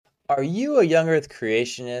Are you a young earth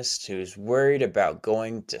creationist who's worried about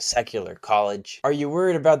going to secular college? Are you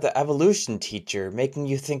worried about the evolution teacher making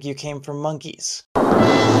you think you came from monkeys?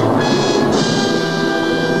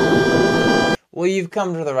 Well, you've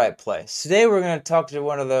come to the right place. Today we're going to talk to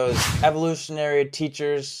one of those evolutionary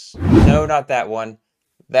teachers. No, not that one.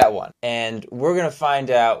 That one. And we're going to find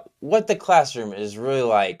out what the classroom is really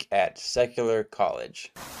like at secular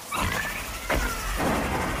college.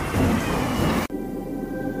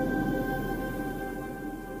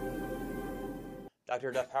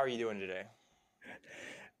 Dr. Duff, how are you doing today?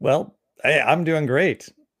 Well, I'm doing great.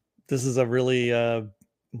 This is a really wow.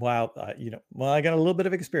 Well, I got a little bit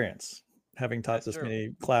of experience having taught That's this true.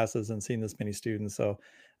 many classes and seen this many students, so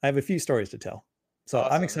I have a few stories to tell. So I'm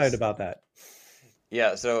Awesome. excited about that.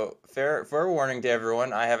 Yeah, so fair warning to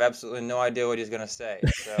everyone. I have absolutely no idea what he's gonna say.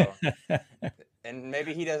 So, and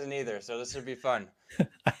maybe he doesn't either. So this should be fun.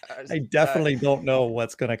 Uh, I uh, definitely don't know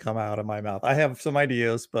what's going to come out of my mouth. I have some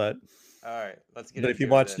ideas, but all right, let's get if you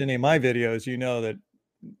into it watched then. any of my videos, you know that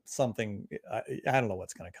something I don't know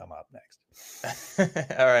what's going to come up next.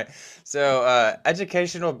 All right. So,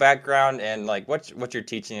 educational background and like what's your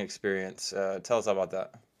teaching experience? Tell us all about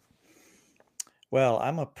that. Well,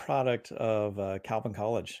 I'm a product of Calvin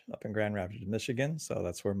College up in Grand Rapids, Michigan. So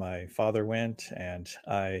that's where my father went, and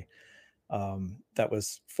that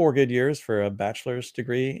was 4 good years for a bachelor's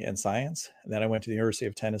degree in science. And then I went to the University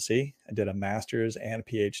of Tennessee. I did a master's and a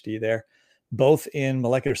PhD there, both in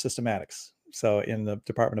molecular systematics. So in the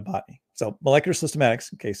Department of Botany. So molecular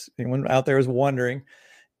systematics, in case anyone out there is wondering,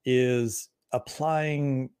 is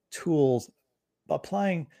applying tools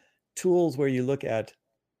where you look at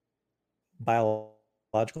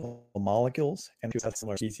biological molecules and how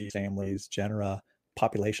similar species, families, genera,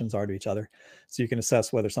 populations are to each other. So you can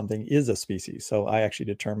assess whether something is a species. So I actually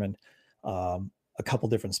determined a couple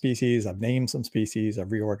different species. I've named some species.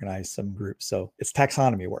 I've reorganized some groups. So it's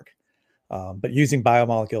taxonomy work, but using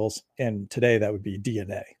biomolecules. And today that would be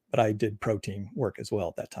DNA. But I did protein work as well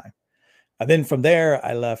at that time. And then from there,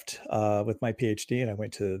 I left with my PhD and I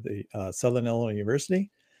went to the Southern Illinois University,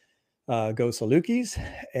 go Salukis,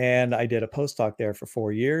 and I did a postdoc there for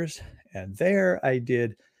 4 years. And there I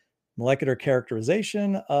did molecular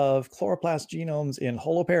characterization of chloroplast genomes in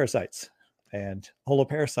holoparasites. And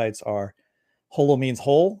holoparasites are holo means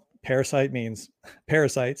whole, parasite means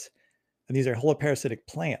parasites, and these are holoparasitic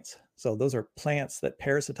plants. So those are plants that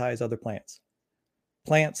parasitize other plants,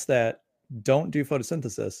 plants that don't do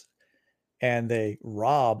photosynthesis, and they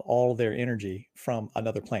rob all their energy from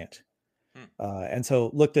another plant. Hmm. And so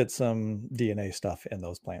looked at some DNA stuff in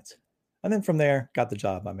those plants. And then from there, got the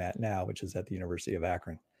job I'm at now, which is at the University of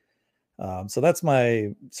Akron. So that's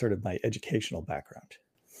my sort of my educational background.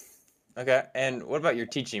 Okay. And what about your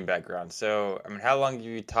teaching background? So, I mean, how long have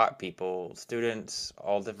you taught people, students,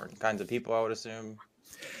 all different kinds of people, I would assume?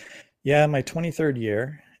 Yeah, my 23rd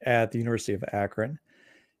year at the University of Akron.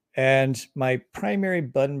 And my primary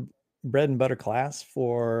bread and butter class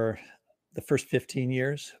for the first 15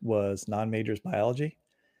 years was non-majors biology.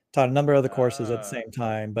 Taught a number of other courses at the Uh, same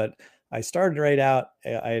time, but I started right out.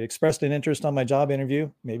 I had expressed an interest on my job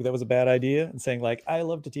interview. Maybe that was a bad idea, and saying like, I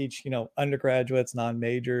love to teach, undergraduates,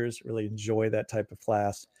 non-majors, really enjoy that type of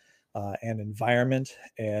class and environment.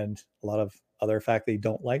 And a lot of other faculty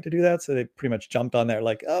don't like to do that, so they pretty much jumped on there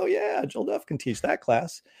like, oh yeah, Joel Duff can teach that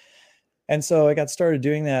class. And so I got started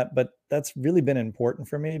doing that, but that's really been important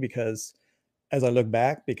for me because as I look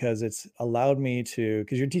back, because it's allowed me to,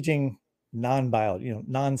 because you're teaching non-biology,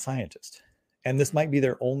 non-scientist, and this mhm, might be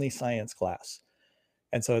their only science class.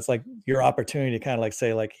 And so it's like your opportunity to kind of like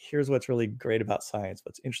say, like, here's what's really great about science,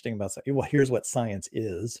 what's interesting about science. Well, here's what science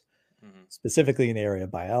is, mhm, specifically in the area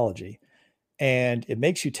of biology. And it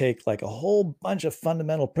makes you take like a whole bunch of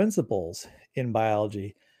fundamental principles in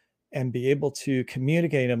biology and be able to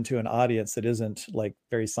communicate them to an audience that isn't like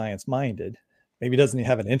very science minded, maybe doesn't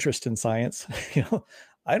have an interest in science. you know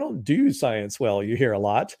I don't do science well, you hear a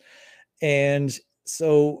lot. And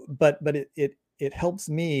so but it helps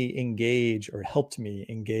me engage, or helped me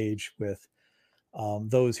engage with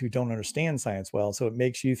those who don't understand science well. So it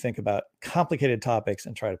makes you think about complicated topics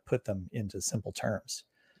and try to put them into simple terms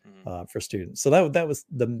mhm. for students. So that was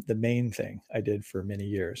the main thing I did for many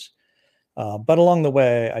years. But along the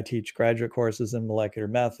way, I teach graduate courses in molecular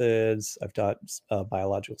methods. I've taught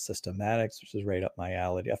biological systematics, which is right up my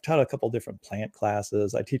alley. I've taught a couple different plant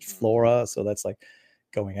classes. I teach Mhm. flora, so that's like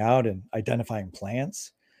going out and identifying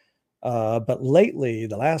plants. But lately,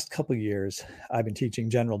 the last couple of years, I've been teaching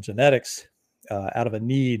general genetics out of a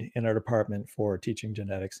need in our department for teaching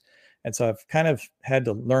genetics. And so I've kind of had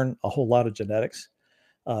to learn a whole lot of genetics.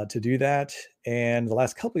 to do that. And the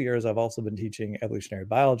last couple of years, I've also been teaching evolutionary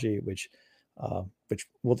biology, which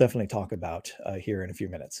we'll definitely talk about here in a few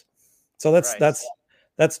minutes. So Right.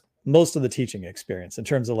 that's most of the teaching experience in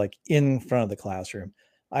terms of like in front of the classroom.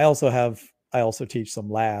 I also teach some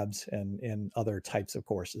labs and in other types of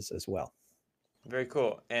courses as well. Very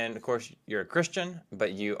cool. And of course, you're a Christian,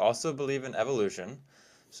 but you also believe in evolution.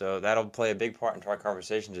 So that'll play a big part into our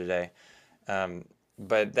conversation today. Um,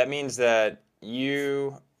 but that means that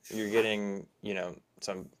you're getting,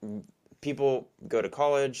 some people go to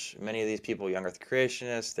college. Many of these people, young Earth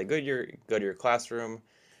creationists, they go to your classroom.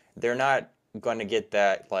 They're not going to get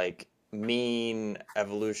that like mean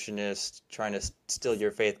evolutionist trying to steal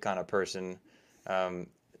your faith kind of person. Um,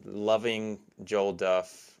 Loving Joel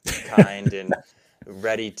Duff, kind and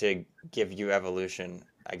ready to give you evolution.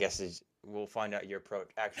 I guess we'll find out your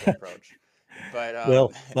actual approach. But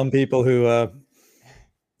Well,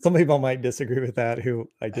 some people might disagree with that,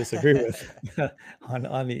 who I disagree with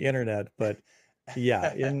on the internet, but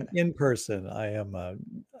yeah, in person, I am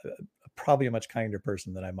probably a much kinder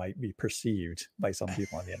person than I might be perceived by some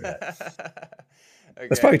people on the internet.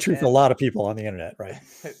 That's probably Okay, true for a and lot of people on the internet, right?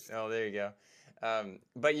 oh, there you go.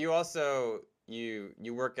 But you also you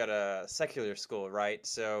work at a secular school, right?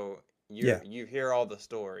 So Yeah, you hear all the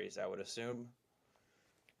stories, I would assume.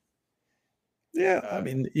 yeah. I Uh,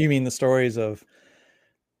 mean, you mean the stories of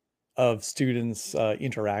students'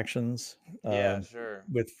 interactions yeah, sure.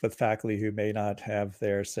 with faculty who may not have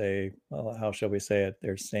their, say, well, how shall we say it,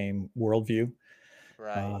 their same worldview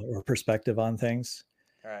Right, or perspective on things.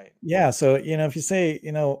 right. Yeah. So, if you say,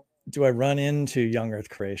 do I run into young Earth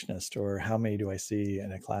creationists, or how many do I see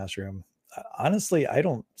in a classroom? Honestly, I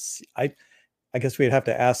don't see, I guess we'd have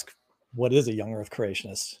to ask, what is a young Earth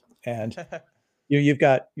creationist? And you've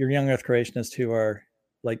got your young Earth creationists who are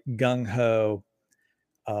like gung ho,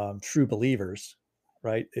 true believers,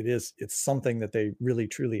 right? It's something that they really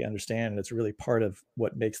truly understand, and it's really part of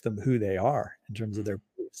what makes them who they are in terms of Mm, their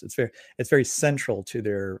beliefs. It's very central to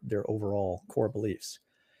their overall core beliefs.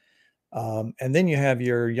 And then you have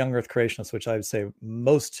your young Earth creationists, which I would say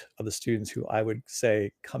most of the students who I would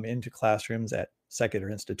say come into classrooms at secular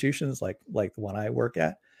institutions like the one I work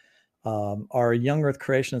at, are young Earth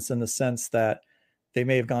creationists in the sense that they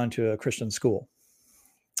may have gone to a Christian school,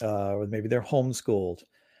 or maybe they're homeschooled,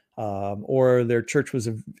 or their church was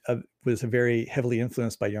a very heavily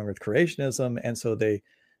influenced by young Earth creationism, and so they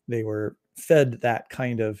were fed that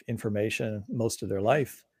kind of information most of their mm,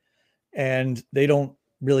 life, and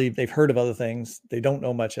they've heard of other things, they don't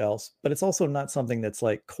know much else, but it's also not something that's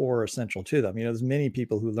like core or central to them. There's many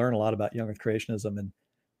people who learn a lot about young Earth creationism, and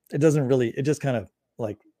it just kind of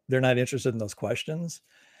like, they're not interested in those questions,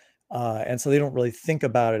 and so they don't really think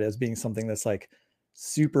about it as being something that's like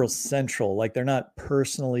super central. Like, they're not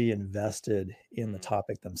personally invested in the mm,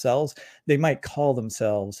 topic themselves. They might call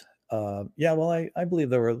themselves, yeah, well, I believe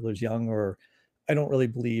there's young, or I don't really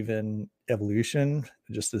believe in evolution,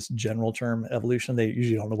 just this general term evolution. They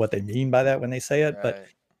usually don't know what they mean by that when they say it, but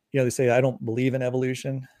right. they say, I don't believe in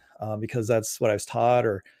evolution, because that's what I was taught,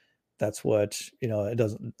 or that's what,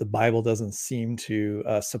 the Bible doesn't seem to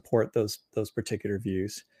support those particular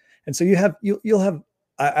views. And so you'll have,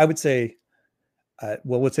 I would say,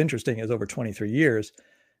 well, what's interesting is over 23 years,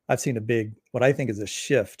 I've seen what I think is a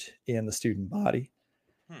shift in the student body.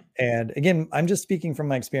 Hmm, And again, I'm just speaking from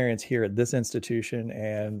my experience here at this institution,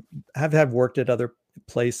 and have worked at other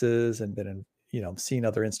places and been in, seen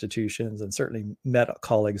other institutions, and certainly met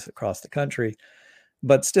colleagues across the country.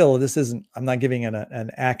 But still, I'm not giving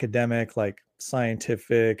an academic, like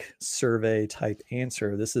scientific survey type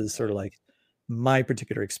answer. This is sort of right. like my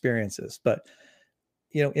particular experiences. But,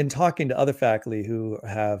 in talking to other faculty who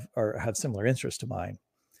have similar interests to mine,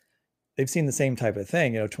 they've seen the same type of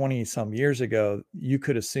thing. 20 some years ago, you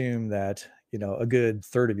could assume that, a good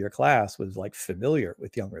third of your class was like familiar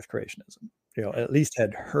with young Earth creationism, Hmm, at least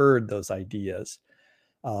had heard those ideas,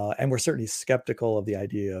 and were certainly skeptical of the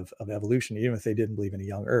idea of evolution, even if they didn't believe in a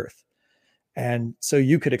young Earth. And so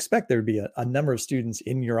you could expect there to be a number of students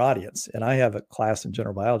in your audience. And I have a class in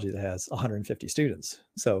general biology that has 150 students.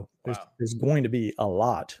 So there's wow. there's going to be a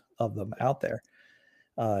lot of them out there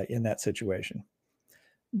in that situation.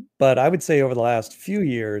 But I would say over the last few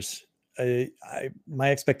years,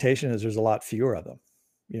 my expectation is there's a lot fewer of them.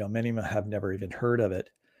 Many of them have never even heard of it.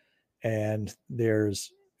 And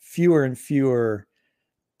there's fewer and fewer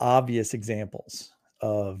obvious examples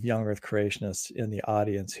of young Earth creationists in the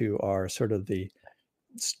audience who are sort of the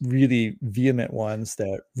really vehement ones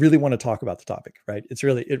that really want to talk about the topic, right? It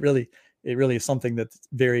really is something that's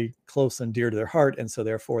very close and dear to their heart, and so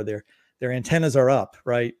therefore their antennas are up,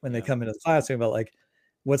 right, when they Yeah. come into the classroom about like,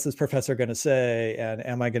 what's this professor going to say? And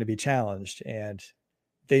am I going to be challenged? And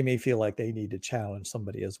they may feel like they need to challenge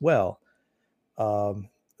somebody as well.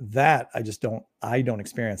 That I don't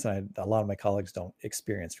experience. And a lot of my colleagues don't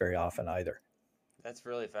experience very often either. That's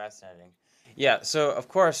really fascinating. Yeah, so of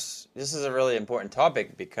course, this is a really important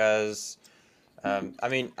topic because, I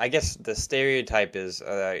mean, I guess the stereotype is,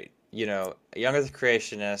 a young Earth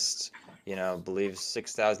creationist, believes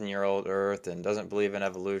 6,000-year-old Earth and doesn't believe in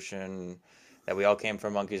evolution, that we all came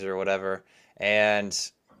from monkeys or whatever. And,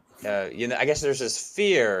 I guess there's this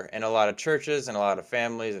fear in a lot of churches and a lot of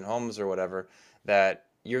families and homes or whatever that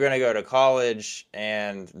you're going to go to college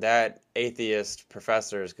and that atheist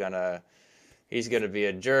professor is going to he's going to be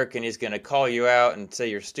a jerk and he's going to call you out and say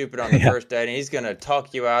you're stupid on the Yeah. first day and he's going to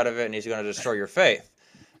talk you out of it and he's going to destroy your faith.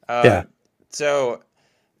 Uh, Yeah. so,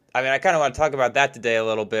 I mean, I kind of want to talk about that today a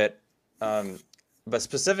little bit. Um, but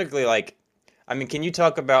specifically, like, I mean, can you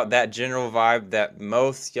talk about that general vibe that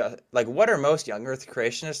like, what are most young Earth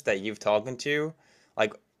creationists that you've talked to?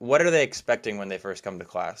 Like, what are they expecting when they first come to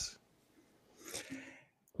class?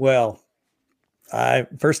 Well, I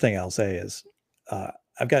first thing I'll say is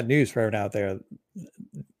I've got news for everyone out there.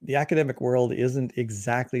 The academic world isn't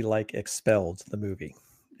exactly like Expelled, the movie.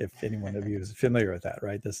 If anyone of you is familiar with that,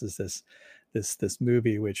 right? This is this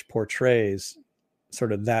movie which portrays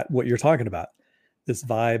sort of that what you're talking about. This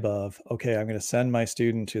vibe of, okay, I'm going to send my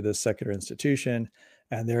student to this secular institution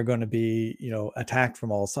and they're going to be, attacked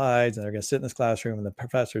from all sides and they're going to sit in this classroom and the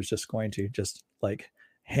professor is just going to just like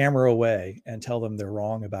hammer away and tell them they're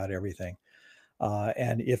wrong about everything.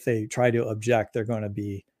 And if they try to object, they're going to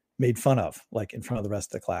be made fun of, like in front of the rest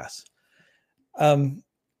of the class. Um,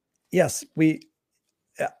 yes,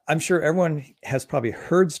 I'm sure everyone has probably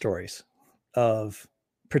heard stories of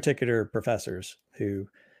particular professors who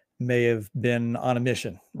may have been on a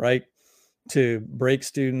mission, right, to break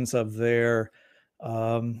students of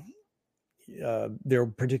um, their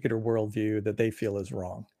particular worldview that they feel is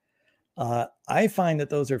wrong. I find that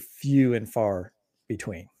those are few and far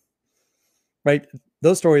between, right?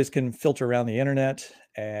 Those stories can filter around the internet,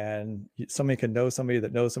 and somebody can know somebody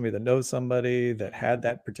that knows somebody that knows somebody that had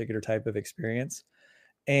that particular type of experience.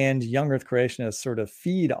 And young Earth creationists sort of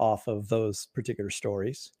feed off of those particular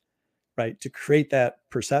stories, right, to create that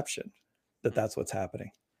perception that that's what's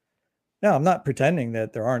happening. Now, I'm not pretending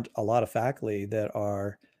that there aren't a lot of faculty that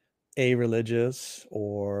are a-religious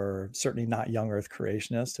or certainly not young Earth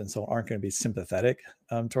creationists, and so aren't going to be sympathetic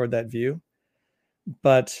toward that view.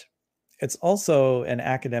 But it's also an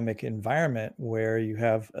academic environment where you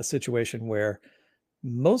have a situation where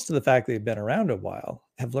most of the faculty have been around a while,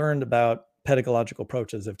 have learned about pedagogical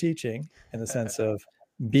approaches of teaching in the sense of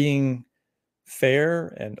being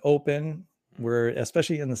fair and open. Where,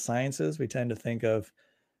 especially in the sciences, we tend to think of,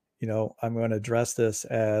 I'm going to address this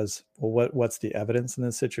as, well, what's the evidence in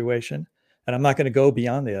this situation? And I'm not going to go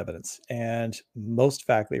beyond the evidence. And most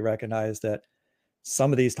faculty recognize that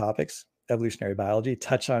some of these topics, evolutionary biology,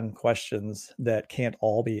 touch on questions that can't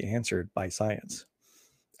all be answered by science.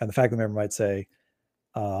 And the faculty member might say,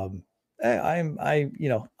 um,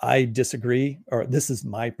 I disagree, or this is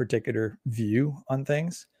my particular view on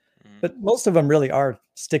things. But most of them really are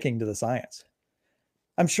sticking to the science.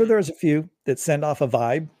 I'm sure there's a few that send off a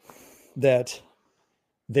vibe that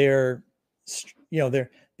they're, they're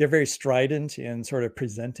very strident in sort of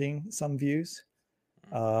presenting some views,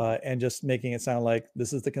 and just making it sound like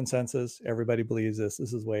this is the consensus. Everybody believes this.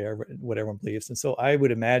 This is what everyone believes. And so I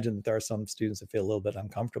would imagine that there are some students that feel a little bit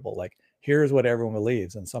uncomfortable, like, here's what everyone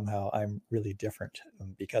believes, and somehow I'm really different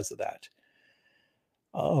because of that.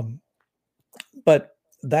 But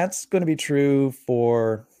that's going to be true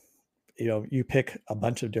for, you pick a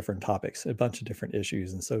bunch of different topics, a bunch of different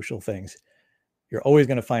issues and social things. You're always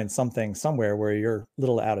going to find something somewhere where you're a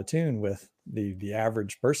little out of tune with the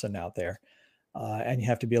average person out there. And you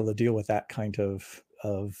have to be able to deal with that kind of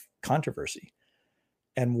controversy.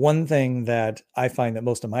 And one thing that I find that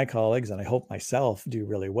most of my colleagues, and I hope myself, do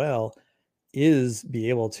really well is be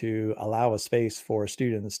able to allow a space for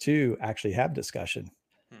students to actually have discussion.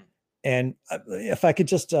 Hmm. And if I could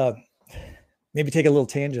just maybe take a little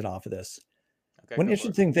tangent off of this. Okay, One go for it.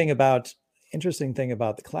 interesting thing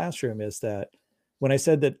about the classroom is that when I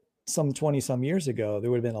said that some 20 some years ago, there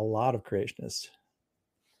would have been a lot of creationists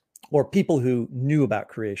or people who knew about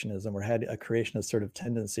creationism or had a creationist sort of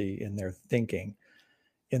tendency in their thinking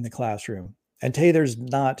in the classroom. And today there's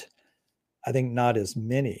not, I think, not as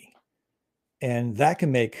many. And that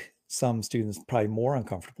can make some students probably more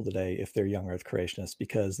uncomfortable today if they're young Earth creationists,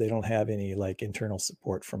 because they don't have any like internal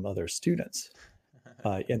support from other students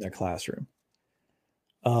in their classroom.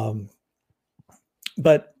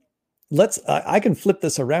 But I can flip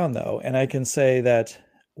this around though, and I can say that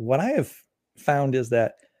what I have found is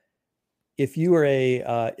that if you are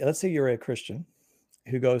let's say you're a Christian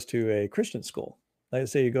who goes to a Christian school,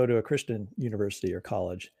 let's say you go to a Christian university or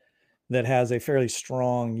college that has a fairly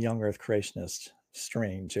strong young earth creationist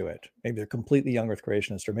strain to it. Maybe they're completely young earth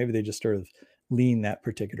creationist, or maybe they just sort of lean that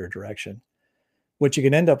particular direction. What you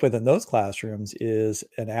can end up with in those classrooms is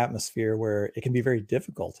an atmosphere where it can be very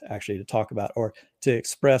difficult actually to talk about or to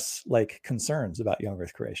express like concerns about young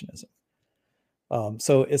earth creationism.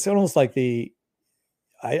 So it's almost like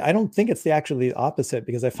I don't think it's actually the opposite,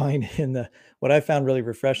 because I find what I found really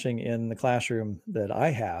refreshing in the classroom that I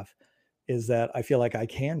have is that I feel like I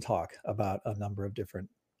can talk about a number of different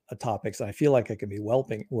topics. I feel like I can be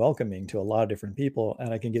welcoming to a lot of different people,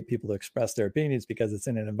 and I can get people to express their opinions because it's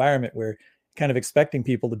in an environment where kind of expecting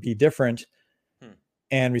people to be different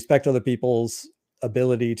and respect other people's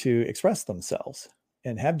ability to express themselves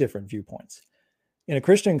and have different viewpoints. In a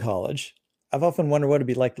Christian college, I've often wondered what it'd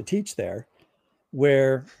be like to teach there,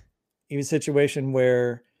 where in a situation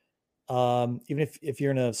where even if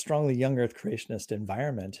you're in a strongly young earth creationist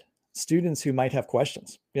environment, students who might have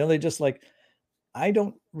questions, they just like, I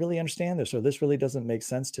don't really understand this, or this really doesn't make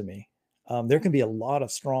sense to me. There can be a lot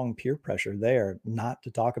of strong peer pressure there not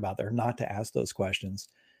to talk about there, not to ask those questions.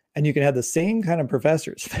 And you can have the same kind of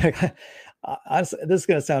professors. This is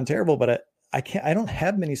going to sound terrible, but I don't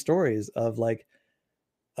have many stories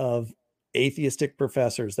of atheistic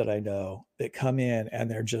professors that I know that come in and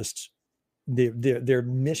they're just, their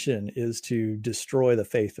mission is to destroy the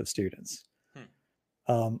faith of students.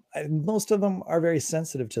 Most of them are very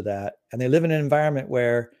sensitive to that, and they live in an environment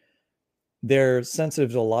where they're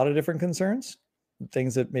sensitive to a lot of different concerns,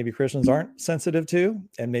 things that maybe Christians aren't sensitive to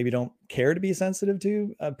and maybe don't care to be sensitive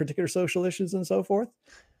to, particular social issues and so forth.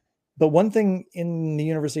 But one thing in the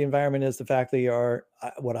university environment is the fact they are,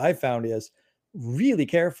 what I've found is, really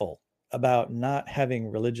careful about not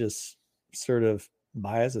having religious sort of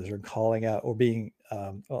biases or calling out or being,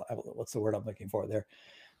 what's the word I'm looking for there?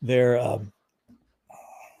 They're,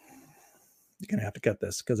 you're gonna have to cut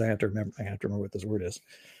this because I have to remember what this word is.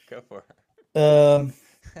 Go for it.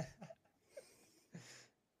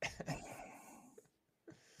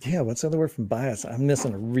 Yeah, what's the other word from bias? I'm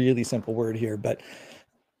missing a really simple word here, but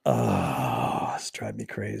it's driving me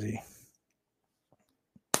crazy.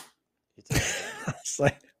 It's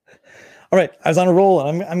like, all right, I was on a roll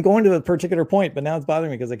and I'm going to a particular point, but now it's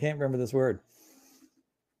bothering me because I can't remember this word.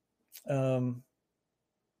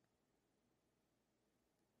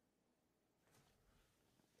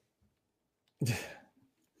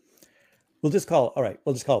 We'll just call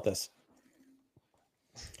it this.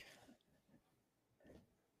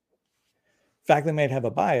 Faculty might have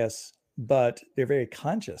a bias, but they're very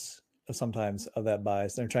conscious of sometimes of that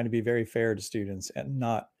bias. They're trying to be very fair to students and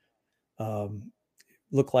not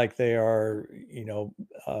look like they are,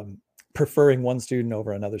 preferring one student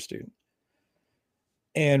over another student.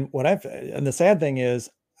 And the sad thing is,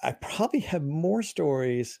 I probably have more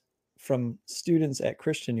stories from students at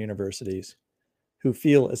Christian universities who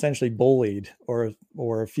feel essentially bullied or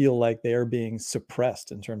feel like they are being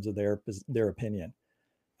suppressed in terms of their opinion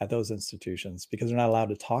at those institutions because they're not allowed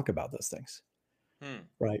to talk about those things.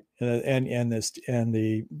 Right. And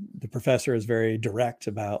the professor is very direct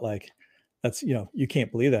about like, that's, you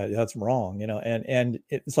can't believe that, that's wrong, and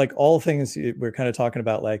it's like all things we're kind of talking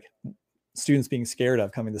about, like students being scared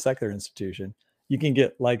of coming to the secular institution. You can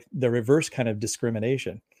get like the reverse kind of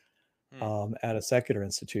discrimination at a secular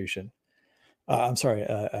institution. I'm sorry,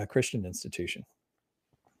 a Christian institution.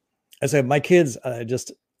 I said, my kids,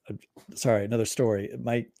 another story.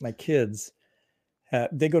 My kids,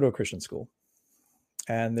 they go to a Christian school,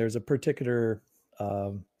 and there's a particular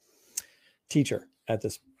teacher at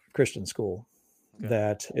this Christian school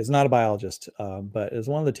that is not a biologist, but is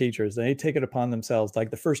one of the teachers. They take it upon themselves.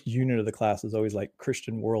 Like the first unit of the class is always like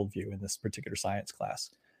Christian worldview in this particular science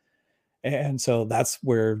class. And so that's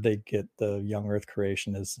where they get the young earth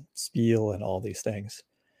creationist spiel and all these things.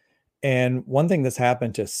 And one thing that's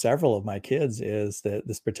happened to several of my kids is that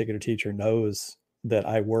this particular teacher knows that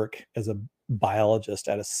I work as a biologist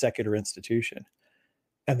at a secular institution.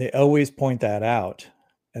 And they always point that out.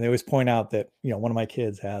 And they always point out that, one of my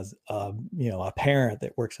kids has, a parent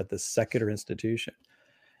that works at this secular institution.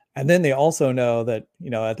 And then they also know that,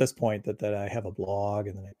 at this point that I have a blog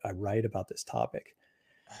and then I write about this topic.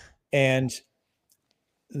 And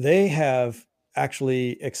they have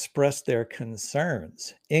actually expressed their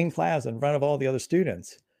concerns in class in front of all the other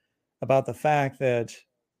students about the fact that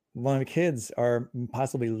one of the kids are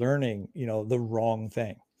possibly learning, the wrong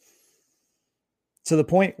thing. To the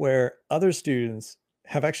point where other students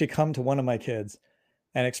have actually come to one of my kids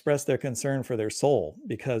and expressed their concern for their soul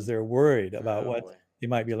because they're worried about you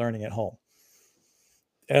might be learning at home.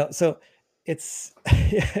 So it's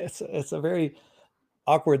it's a very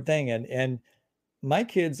awkward thing, and my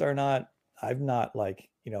kids are not. I've not like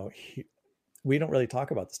we don't really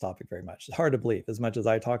talk about this topic very much. It's hard to believe. As much as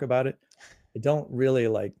I talk about it, I don't really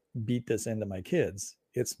like beat this into my kids.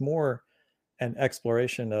 It's more an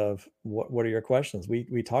exploration of what are your questions.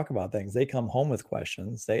 We talk about things. They come home with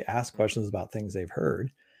questions. They ask Mm. questions about things they've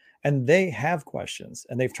heard, and they have questions,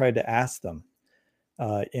 and they've tried to ask them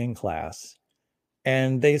in class,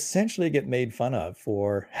 and they essentially get made fun of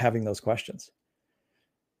for having those questions.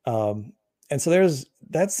 Um, and so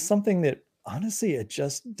that's something that honestly it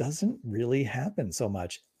just doesn't really happen so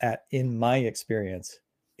much at in my experience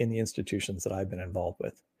in the institutions that I've been involved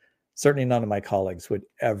with. Certainly none of my colleagues would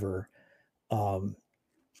ever um,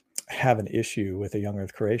 have an issue with a young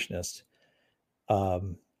earth creationist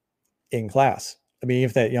um, in class. I mean,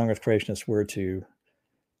 if that young earth creationist were to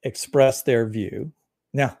express their view,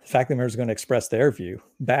 now the faculty member is going to express their view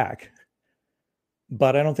back,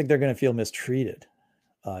 but I don't think they're going to feel mistreated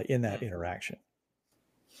in that Mm. interaction.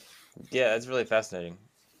 Yeah, that's really fascinating.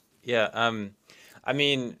 Yeah, I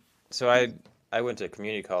mean, so I went to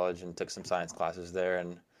community college and took some science classes there,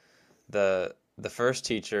 and the first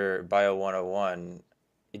teacher, Bio 101,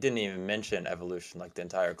 he didn't even mention evolution like the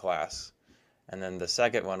entire class. And then the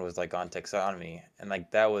second one was like on taxonomy, and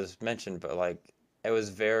like that was mentioned, but like it was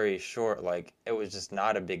very short. Like it was just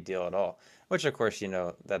not a big deal at all. Which of course,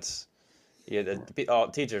 that's yeah, all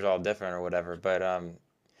teachers are all different or whatever. But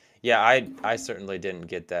yeah, I certainly didn't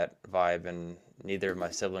get that vibe, and neither of my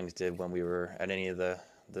siblings did when we were at any of the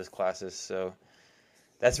those classes. So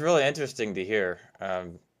that's really interesting to hear.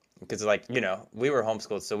 Because like we were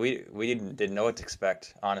homeschooled, so we didn't know what to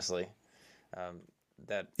expect, honestly. Um,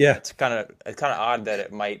 that Yeah, it's kind of odd that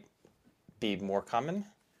it might be more common,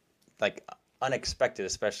 like unexpected,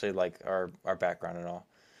 especially like our background and all.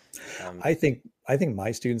 Um, I think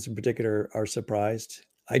my students in particular are surprised.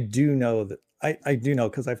 I do know that I do know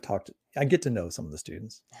because I get to know some of the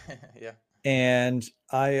students. yeah. And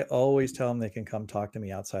I always tell them they can come talk to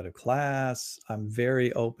me outside of class. I'm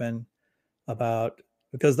very open about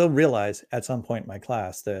because they'll realize at some point in my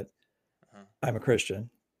class that Uh-huh. I'm a Christian.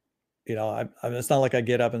 It's not like I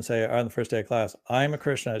get up and say on the first day of class, I'm a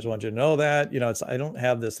Christian. I just want you to know that. I don't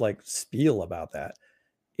have this like spiel about that.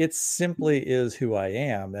 It simply is who I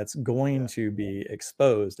am. That's going Yeah. to be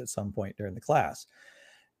exposed at some point during the class.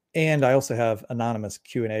 And I also have anonymous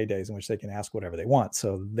Q&A days in which they can ask whatever they want.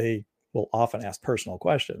 So they will often ask personal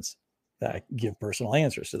questions that I Hmm. give personal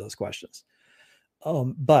answers to those questions.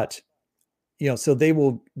 But so they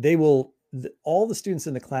will all the students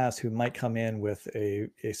in the class who might come in with a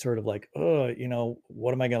sort of like, oh,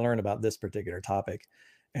 what am I going to learn about this particular topic?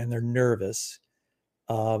 And they're nervous,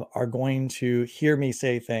 are going to hear me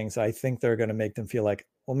say things I think they're going to make them feel like,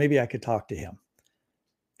 well, maybe I could talk to him.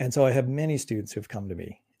 And so I have many students who've come to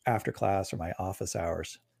me after class or my office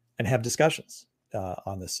hours and have discussions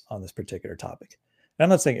on this particular topic. And I'm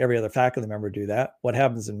not saying every other faculty member do that. What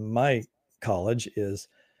happens in my college is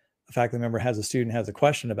a faculty member has a student has a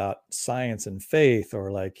question about science and faith,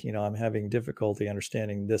 or like, I'm having difficulty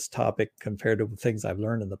understanding this topic compared to things I've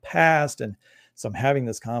learned in the past. And so I'm having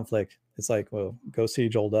this conflict. It's like, well, go see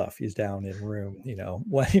Joel Duff. He's down in room,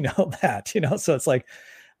 what, that, so it's like,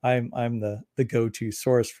 I'm the go-to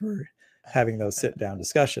source for having those sit down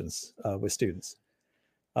discussions with students.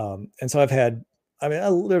 And so I've had,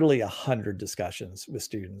 literally 100 discussions with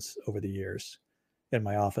students over the years in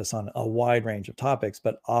my office on a wide range of topics,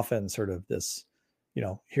 but often sort of this,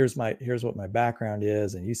 here's what my background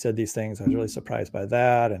is, and you said these things. I was really surprised by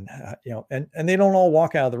that, and and they don't all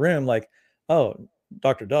walk out of the room like, oh,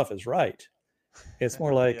 Dr. Duff is right. It's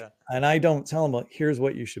more like, Yeah. and I don't tell them, well, here's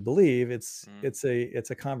what you should believe. It's Mm. it's a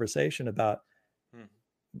it's a conversation about, Mm.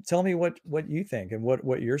 tell me what you think and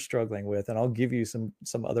what you're struggling with, and I'll give you some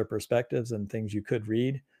other perspectives and things you could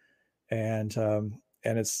read.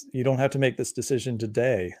 And it's, you don't have to make this decision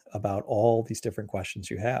today about all these different questions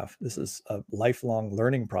you have. This Mm. is a lifelong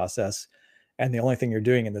learning process, and the only thing you're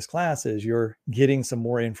doing in this class is you're getting some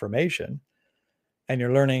more information, and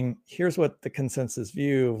you're learning, here's what the consensus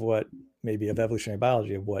view of what maybe of evolutionary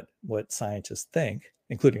biology, of what scientists think,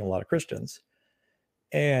 including a Mm. lot of Christians.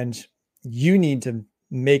 And you need to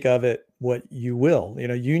make of it what you will.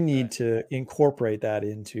 You need Right. to incorporate that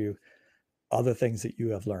into other things that you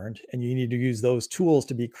have learned, and you need to use those tools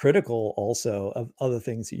to be critical also of other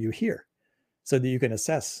things that you hear so that you can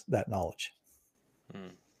assess that knowledge.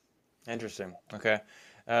 Mm. Interesting. Okay.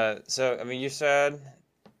 So I mean, you said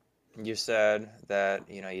that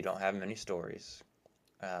you don't have many stories.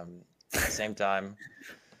 At the same time,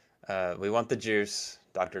 We want the juice,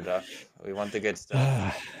 Dr. Duff. We want the good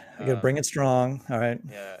stuff. I gotta bring it strong. All right.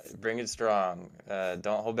 Yeah, bring it strong.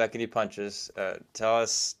 Don't hold back any punches. Tell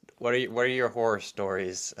us what are your horror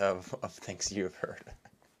stories of things you've heard?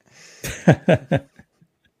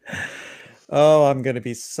 Oh, I'm gonna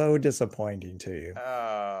be so disappointing to you.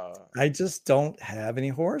 Oh, I just don't have any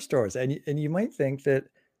horror stories. And you might think that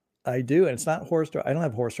I do, and it's not horror story. I don't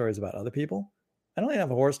have horror stories about other people. I don't even have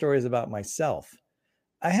horror stories about myself.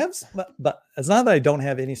 I have, but it's not that I don't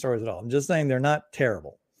have any stories at all. I'm just saying they're not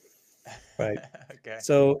terrible, right? okay,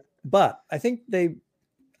 So, but I think they'll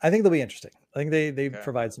be interesting. I think they okay.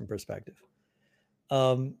 provide some perspective.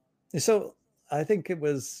 Um, so I think it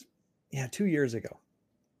was, yeah, 2 years ago,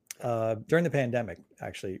 during the pandemic.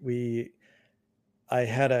 Actually, I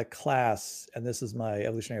had a class, and this is my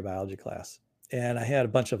evolutionary biology class, and I had a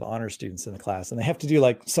bunch of honor students in the class, and they have to do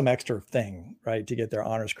like some extra thing, right, to get their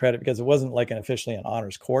honors credit because it wasn't like an officially an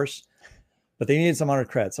honors course, but they needed some honor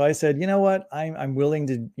credit. So I said, you know what, I'm willing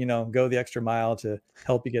to go the extra mile to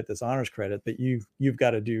help you get this honors credit, but you've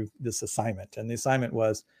got to do this assignment. And the assignment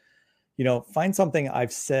was, find something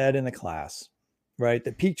I've said in the class, right,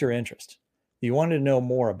 that piqued your interest, you wanted to know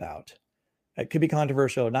more about. It could be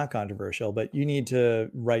controversial or not controversial, but you need to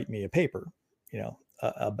write me a paper,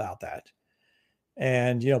 about that.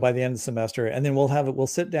 And by the end of the semester, and then we'll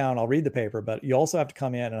sit down, I'll read the paper, but you also have to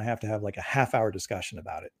come in and I have to have like a half-hour discussion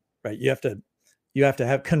about it, right? You have to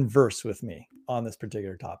have converse with me on this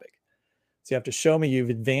particular topic. So you have to show me you've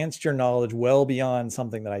advanced your knowledge well beyond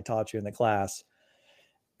something that I taught you in the class.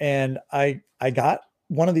 And I got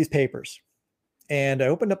one of these papers, and I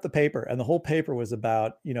opened up the paper, and the whole paper was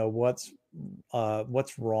about what's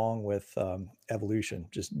wrong with evolution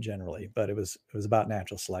just generally, but it was about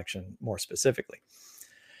natural selection more specifically.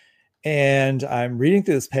 And I'm reading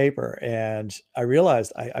through this paper, and I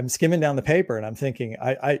realized I'm skimming down the paper, and I'm thinking,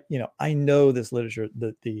 I know this literature,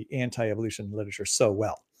 the anti-evolution literature, so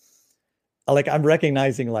well. Like, I'm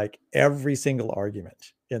recognizing like every single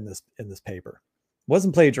argument in this paper. It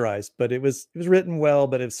wasn't plagiarized, but it was written well,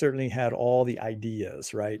 but it certainly had all the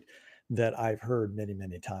ideas, right, that I've heard many,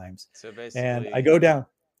 many times. So And I basically, go down.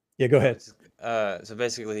 Yeah, go oh, ahead. just, so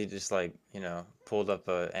basically, he just like pulled up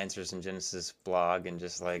a Answers in Genesis blog and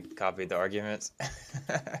just like copied the arguments.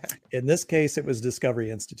 In this case, it was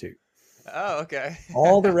Discovery Institute. Oh, okay.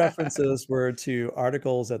 All the references were to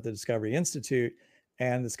articles at the Discovery Institute.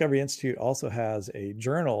 And the Discovery Institute also has a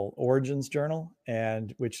journal, Origins Journal,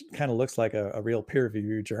 and which kind of looks like a real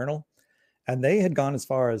peer-reviewed journal. And they had gone as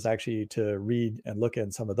far as actually to read and look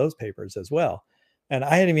at some of those papers as well. And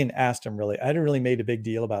I hadn't even asked them really. I hadn't really made a big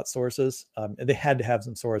deal about sources. They had to have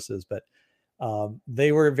some sources, but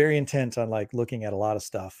they were very intent on like looking at a lot of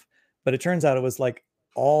stuff. But it turns out it was like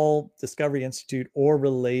all Discovery Institute or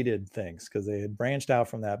related things, because they had branched out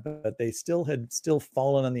from that, but they still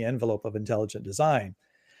fallen on the envelope of intelligent design.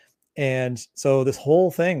 And so this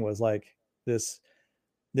whole thing was like this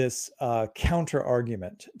counter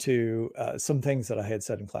argument to some things that I had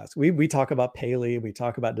said in class. We talk about Paley, we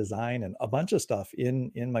talk about design, and a bunch of stuff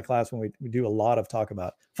in my class when we do a lot of talk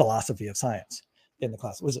about philosophy of science in the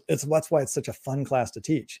class. That's why it's such a fun class to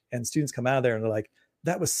teach. And students come out of there and they're like,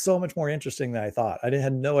 that was so much more interesting than I thought.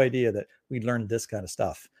 Had no idea that we'd learned this kind of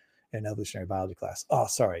stuff in evolutionary biology class. Oh,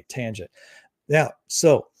 sorry, tangent. Yeah.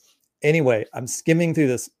 So anyway, I'm skimming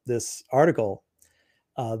through this article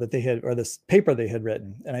that they had, or this paper they had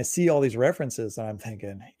written, and I see all these references, and I'm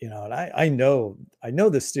thinking, and I know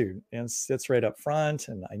this student, and it's right up front,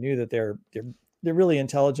 and I knew that they're really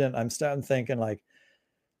intelligent. I'm starting thinking like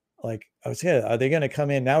I was, yeah, are they going to come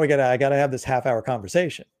in now? I gotta have this half-hour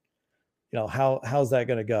conversation. How's that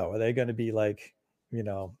going to go? Are they going to be like, you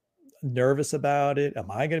know, nervous about it? Am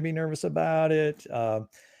I going to be nervous about it?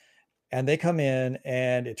 And they come in,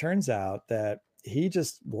 and it turns out that he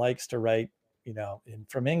just likes to write,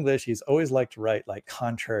 from English, he's always liked to write like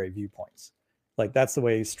contrary viewpoints. Like that's the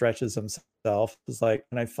way he stretches himself. It's like,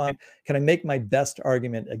 can I make my best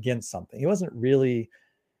argument against something? He wasn't really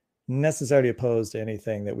necessarily opposed to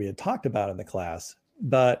anything that we had talked about in the class,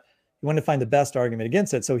 but he wanted to find the best argument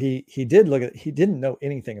against it. So he didn't know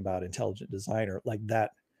anything about intelligent design or like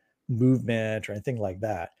that movement or anything like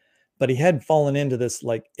that, but he had fallen into this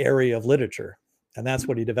like area of literature, and that's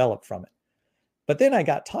what he developed from it. But then I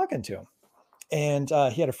got talking to him, and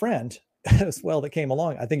he had a friend as well that came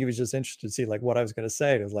along. I think he was just interested to see like what I was going to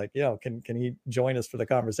say. It was like, can he join us for the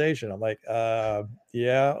conversation? I'm like,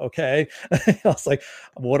 yeah, okay. I was like,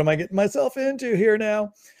 what am I getting myself into here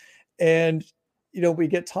now? And we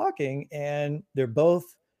get talking, and they're both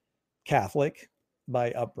Catholic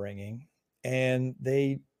by upbringing, and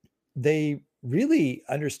they really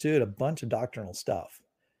understood a bunch of doctrinal stuff.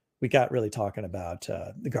 we got really talking about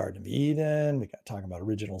the Garden of Eden. We got talking about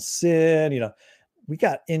original sin. We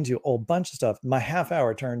got into a whole bunch of stuff. My half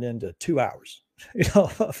hour turned into 2 hours,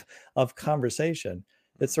 of conversation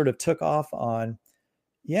that Mm. sort of took off on,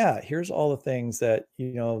 yeah, here's all the things that,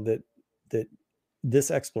 that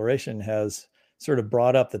this exploration has sort of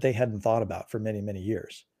brought up that they hadn't thought about for many, many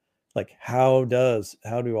years. Like how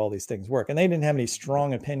do all these things work? And they didn't have any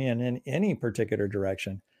strong opinion in any particular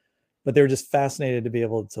direction, but they were just fascinated to be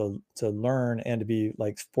able to learn and to be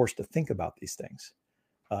like forced to think about these things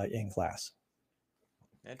in class.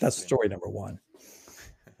 That's Interesting. story number one.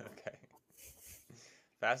 Okay.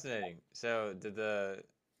 Fascinating. So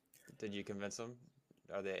did you convince them?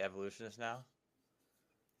 Are they evolutionists now?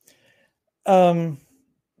 Um,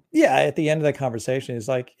 yeah, at the end of the conversation, he's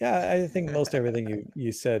like, yeah, I think most everything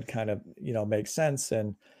you said kind of, makes sense.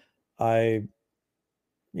 And I,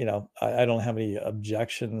 I don't have any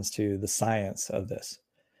objections to the science of this.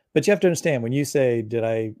 But you have to understand when you say, did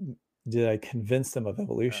I convince them of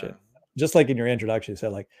evolution? Uh, Just like in your introduction, you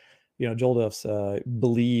said like, Joel Duff's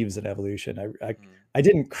believes in evolution. mm, I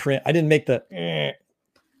didn't make the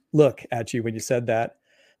look at you when you said that,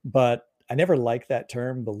 but I never liked that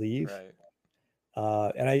term believe. right.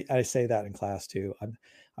 And I say that in class too. I'm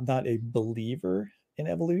not a believer in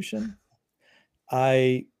evolution.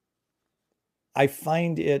 I I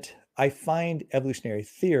find evolutionary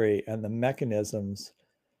theory and the mechanisms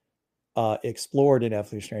explored in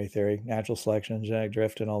evolutionary theory, natural selection, genetic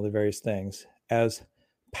drift, and all the various things as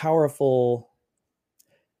powerful,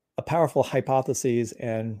 a powerful hypotheses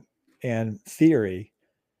and theory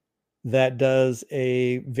that does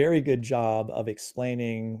a very good job of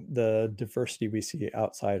explaining the diversity we see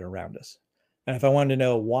outside around us. And if I wanted to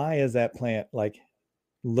know why is that plant like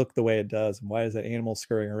look the way it does, and why is that animal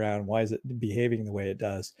scurrying around, why is it behaving the way it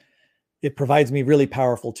does, it provides me really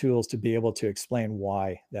powerful tools to be able to explain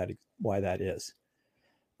why that is.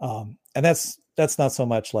 And that's not so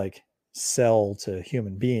much like cell to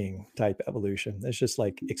human being type evolution. It's just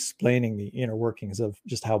like explaining the inner workings of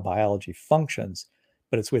just how biology functions,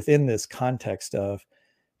 but it's within this context of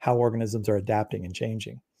how organisms are adapting and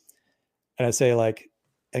changing. And I say like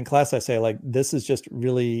in class, I say like this is just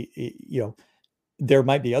really, there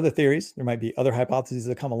might be other theories, there might be other hypotheses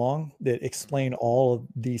that come along that Mhm. explain all of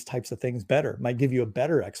these types of things better, might give you a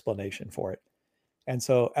better explanation for it. And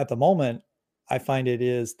so at the moment, I find it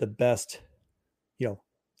is the best, you know,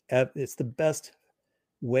 it's the best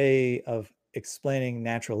way of explaining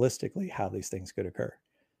naturalistically how these things could occur.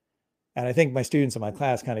 And I think my students in my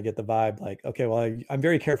class kind of get the vibe like, okay, well, I'm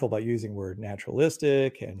very careful about using word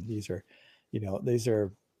naturalistic, and these are, these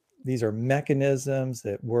are mechanisms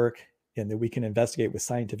that work and that we can investigate with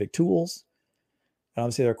scientific tools. And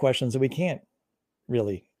obviously, there are questions that we can't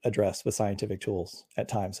really address with scientific tools at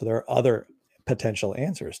times. So there are other potential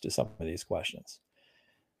answers to some of these questions.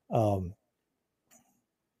 Um,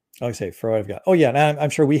 like I say, Freud, I've got. Oh yeah, and I'm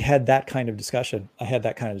sure we had that kind of discussion. I had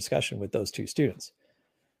that kind of discussion with those two students.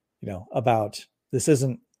 About this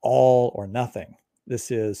isn't all or nothing.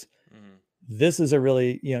 This is Mhm. this is a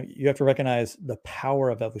really, you have to recognize the power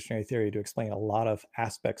of evolutionary theory to explain a lot of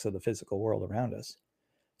aspects of the physical world around us.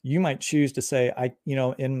 You might choose to say,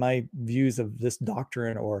 in my views of this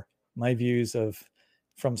doctrine or my views of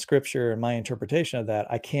from scripture and my interpretation of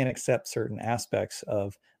that, I can't accept certain aspects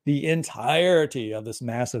of the entirety of this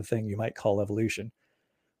massive thing you might call evolution,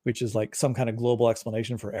 which is like some kind of global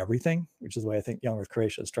explanation for everything, which is the way I think young earth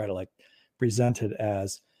creationists try to like present it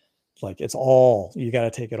as like it's all, you got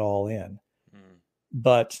to take it all in. Mhm.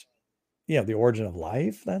 But the origin of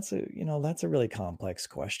life, that's a really complex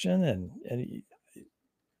question. And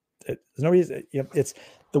there's no reason, it's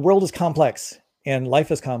the world is complex and life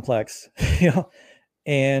is complex,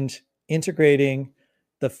 and integrating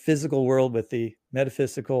the physical world with the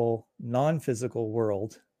metaphysical, non-physical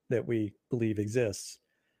world that we believe exists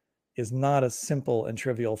is not a simple and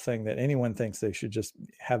trivial thing that anyone thinks they should just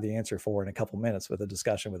have the answer for in a couple minutes with a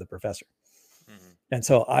discussion with a professor. Mhm. And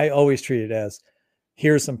so I always treat it as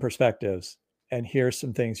here's some perspectives and here's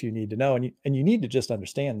some things you need to know. And you need to just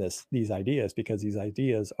understand these ideas, because these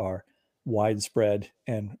ideas are widespread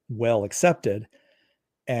and well accepted.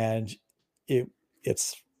 And it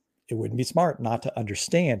it's it wouldn't be smart not to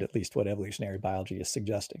understand at least what evolutionary biology is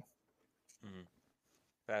suggesting. Mhm.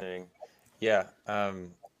 Fascinating. Yeah.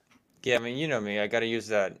 Yeah. I mean, you know me. I got to use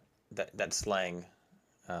that slang.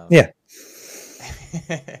 Um, Yeah.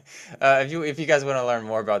 if you guys want to learn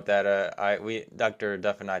more about that, Dr.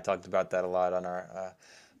 Duff and I talked about that a lot on our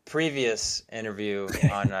previous interview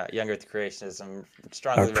on Young Earth Creationism. Our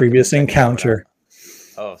Strongly recommend previous checking that one out. encounter.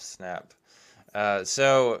 Oh snap!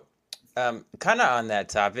 So, kind of on that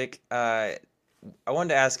topic, I wanted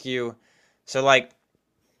to ask you, so like,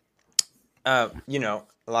 a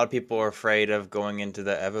lot of people are afraid of going into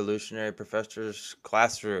the evolutionary professor's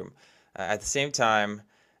classroom. At the same time,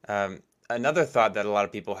 another thought that a lot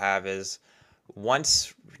of people have is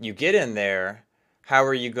once you get in there, how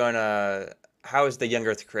are you gonna, how is the young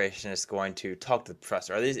Earth creationist going to talk to the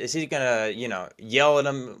professor? Is he gonna, yell at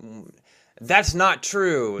him? That's not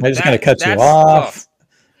true. Am I just going to cut you That's, oh, off?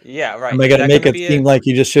 yeah, right. Am I Is going to that make gonna it be seem it? like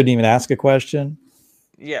you just shouldn't even ask a question?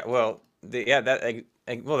 Yeah, well,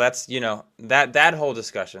 well, that's that whole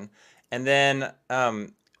discussion, and then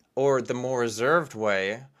or the more reserved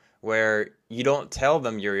way where you don't tell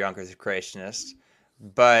them you're a young Earth creationist,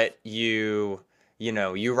 but you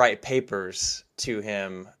write papers to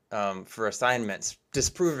him for assignments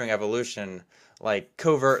disproving evolution like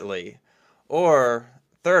covertly, or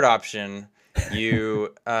third option, you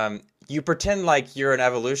pretend like you're an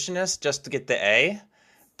evolutionist just to get the A,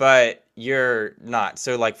 but you're not.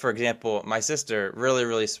 So, like, for example, my sister, really,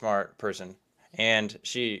 really smart person, and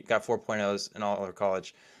she got 4.0s in all her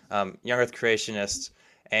college, young Earth creationist,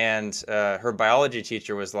 and her biology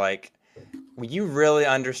teacher was like, "Will you really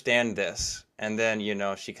understand this?" And then,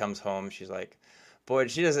 she comes home, she's like, "Boy,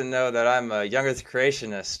 she doesn't know that I'm a young Earth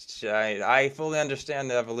creationist. I fully understand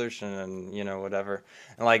the evolution and, whatever."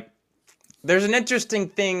 And, like, there's an interesting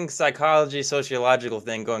thing, psychology, sociological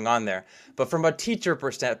thing going on there. But from a teacher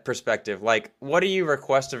perspective, like, what do you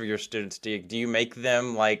request of your students? Do you make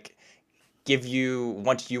them like give you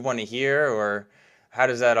what you want to hear, or how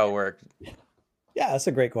does that all work? Yeah, that's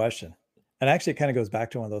a great question. And actually, it kind of goes back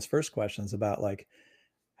to one of those first questions about like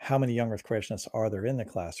how many young Earth creationists are there in the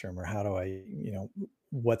classroom, or how do I,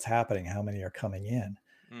 what's happening? How many are coming in?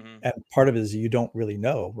 Hmm. And part of it is you don't really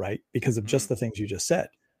know, right? Because of just Hmm. the things you just said.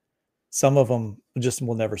 Some of them just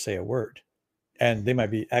will never say a word, and they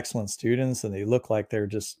might be excellent students, and they look like they're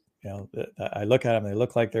just, I look at them, they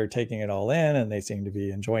look like they're taking it all in, and they seem to be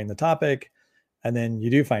enjoying the topic. And then you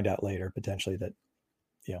do find out later potentially that,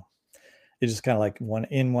 you know, it's just kind of like one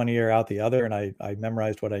in one ear out the other. And I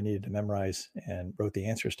memorized what I needed to memorize and wrote the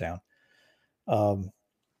answers down. Um,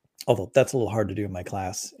 Although that's a little hard to do in my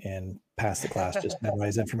class and pass the class, just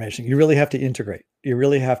memorize information. You really have to integrate. You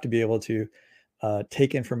really have to be able to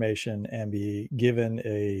take information and be given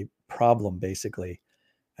a problem basically,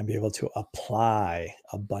 and be able to apply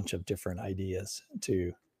a bunch of different ideas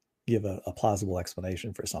to give a plausible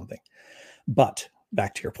explanation for something. But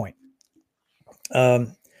back to your point.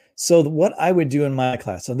 Um, so what I would do in my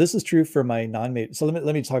class, so this is true for my non-major. So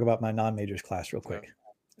let me talk about my non-majors class real Sure. quick.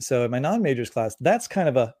 So in my non-majors class, that's kind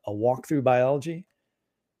of a walkthrough biology.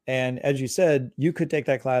 And as you said, you could take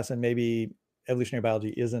that class and maybe evolutionary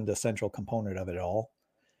biology isn't a central component of it at all.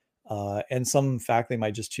 And some faculty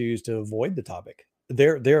might just choose to avoid the topic.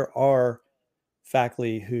 There are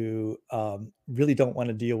faculty who really don't want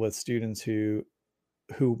to deal with students who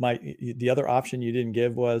might, the other option you didn't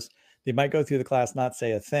give was they might go through the class, not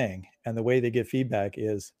say a thing. And the way they give feedback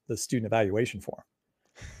is the student evaluation form,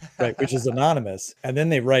 right? Which is anonymous. And then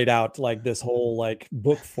they write out like this whole like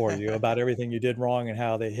book for you about everything you did wrong and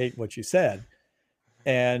how they hate what you said.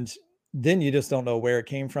 And then you just don't know where it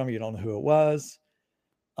came from. You don't know who it was.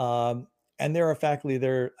 Um, and there are faculty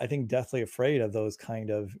they're, I think, deathly afraid of those kind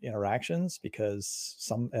of interactions because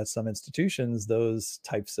at some institutions, those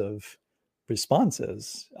types of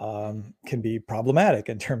responses Hmm. can be problematic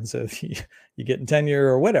in terms of you getting tenure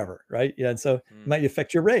or whatever, right? Yeah, and so it Hmm. might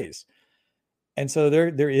affect your raise. And so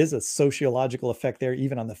there is a sociological effect there,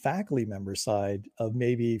 even on the faculty member side, of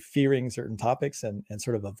maybe fearing certain topics and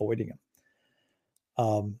sort of avoiding them.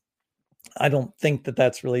 Um, I don't think that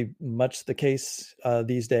that's really much the case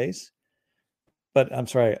these days. But I'm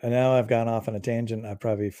sorry, now I've gone off on a tangent. I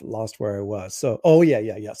probably lost where I was. So, oh yeah,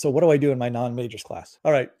 yeah, yeah. So, what do I do in my non-majors class?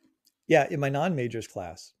 All right, yeah, in my non-majors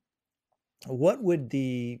class, what would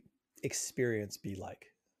the experience be like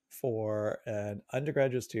for an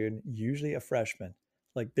undergraduate student, usually a freshman?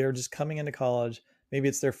 Like they're just coming into college. Maybe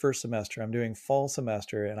it's their first semester. I'm doing fall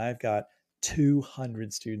semester, and I've got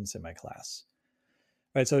 200 students in my class.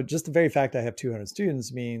 Right. So just the very fact I have 200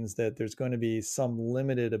 students means that there's going to be some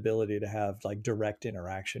limited ability to have like direct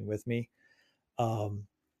interaction with me. Um,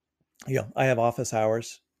 I have office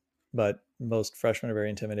hours, but most freshmen are very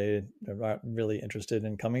intimidated. They're not really interested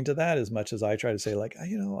in coming to that as much as I try to say, like,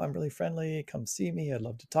 I'm really friendly. Come see me. I'd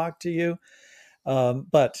love to talk to you.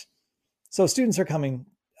 But so students are coming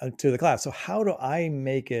to the class. So how do I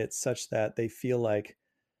make it such that they feel like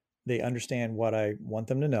they understand what I want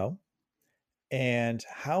them to know? And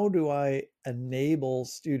how do I enable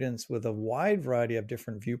students with a wide variety of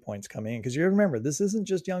different viewpoints coming in? Because you remember, this isn't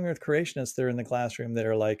just young Earth creationists that are in the classroom that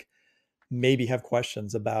are like, maybe have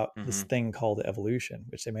questions about this Mm-hmm. thing called evolution,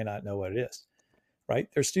 which they may not know what it is. Right?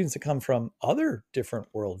 There's students that come from other different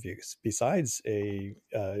worldviews besides a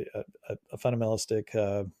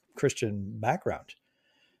fundamentalistic Christian background,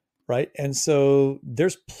 right? And so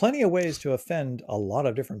there's plenty of ways to offend a lot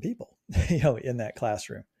of different people, in that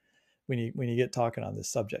classroom when you get talking on this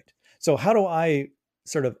subject. So how do I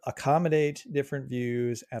sort of accommodate different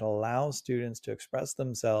views and allow students to express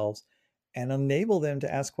themselves and enable them to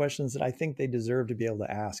ask questions that I think they deserve to be able to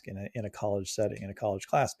ask in a college setting, in a college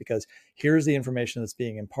class, because here's the information that's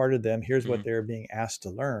being imparted to them. Here's what they're being asked to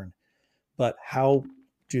learn, but how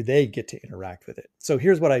do they get to interact with it? So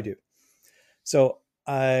here's what I do. So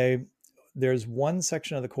there's one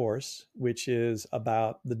section of the course which is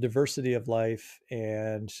about the diversity of life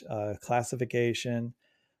and classification,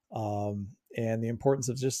 and the importance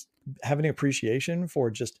of just having an appreciation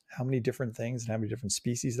for just how many different things and how many different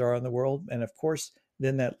species there are in the world. And of course,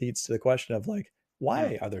 then that leads to the question of like,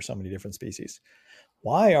 why are there so many different species?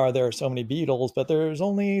 Why are there so many beetles, but there's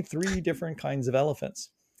only 3 different kinds of elephants?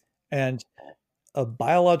 And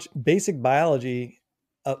basic biology,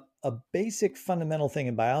 a basic fundamental thing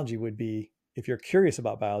in biology would be, if you're curious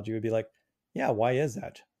about biology, would be like, yeah, why is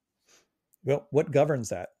that? Well, what governs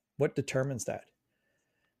that? What determines that?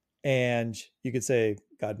 And you could say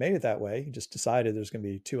God made it that way. He just decided there's going to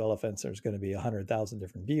be 2 elephants, there's going to be 100,000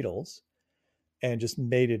 different beetles, and just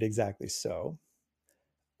made it exactly so.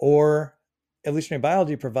 Or evolutionary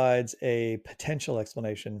biology provides a potential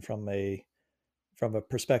explanation from a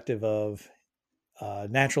perspective of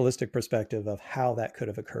naturalistic perspective of how that could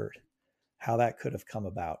have occurred, how that could have come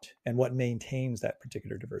about, and what maintains that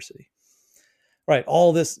particular diversity. Right.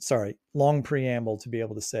 All this, sorry, long preamble to be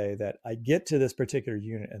able to say that I get to this particular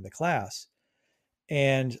unit in the class,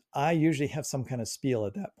 and I usually have some kind of spiel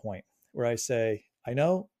at that point where I say, I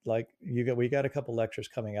know, like we got a couple lectures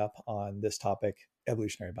coming up on this topic,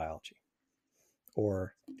 evolutionary biology,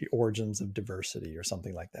 or the origins of diversity, or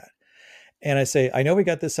something like that. And I say, I know we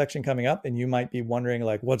got this section coming up, and you might be wondering,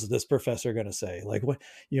 like, what's this professor going to say? Like,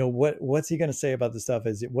 what's he going to say about this stuff?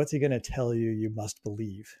 What's he going to tell you you must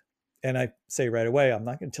believe? And I say right away, I'm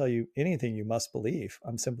not going to tell you anything you must believe.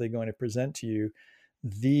 I'm simply going to present to you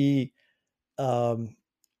the um,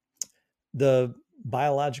 the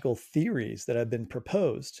biological theories that have been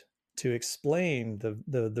proposed to explain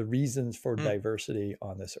the reasons for diversity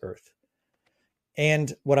on this earth.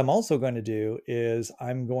 And what I'm also going to do is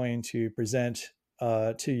I'm going to present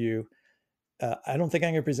to you, I don't think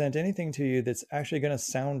I'm going to present anything to you that's actually going to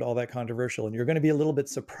sound all that controversial. And you're going to be a little bit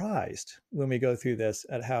surprised when we go through this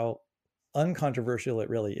at how uncontroversial it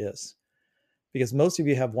really is. Because most of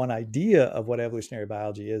you have one idea of what evolutionary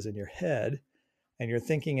biology is in your head, and you're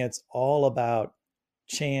thinking it's all about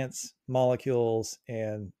chance molecules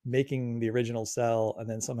and making the original cell and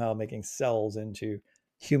then somehow making cells into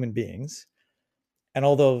human beings. And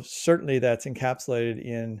although certainly that's encapsulated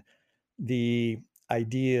in the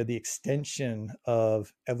idea, the extension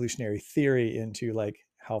of evolutionary theory into like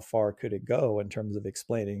how far could it go in terms of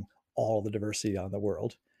explaining all the diversity on the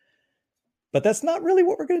world. But that's not really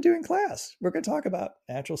what we're going to do in class. We're going to talk about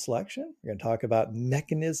natural selection. We're going to talk about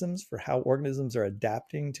mechanisms for how organisms are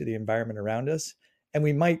adapting to the environment around us. And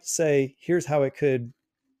we might say, here's how it could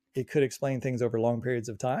explain things over long periods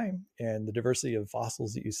of time and the diversity of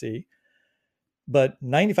fossils that you see. But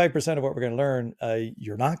 95% of what we're going to learn,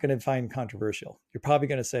 you're not going to find controversial. You're probably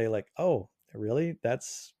going to say like, oh, really?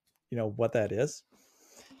 That's, what that is.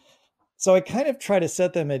 So I kind of try to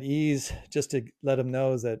set them at ease just to let them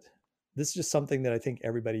know that this is just something that I think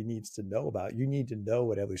everybody needs to know about. You need to know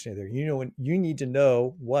what evolutionary, you need to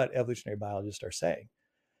know what evolutionary biologists are saying,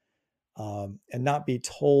 and not be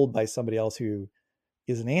told by somebody else who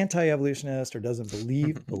is an anti-evolutionist or doesn't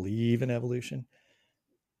believe in evolution.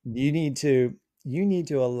 You need to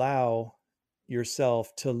allow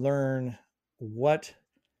yourself to learn what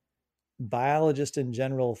biologists in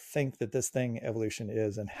general think that this thing evolution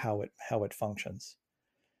is and how it functions.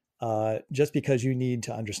 Just because you need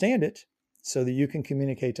to understand it so that you can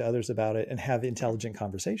communicate to others about it and have intelligent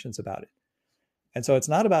conversations about it. And so it's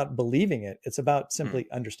not about believing it. It's about simply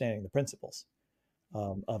understanding the principles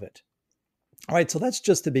of it. All right. So that's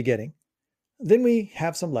just the beginning. Then we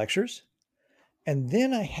have some lectures, and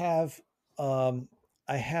then I have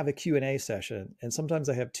a Q&A session, and sometimes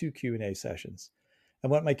I have 2 Q&A sessions.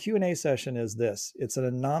 And what my Q&A session is this, it's an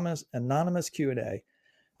anonymous Q&A.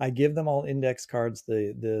 I give them all index cards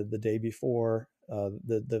the day before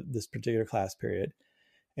this particular class period.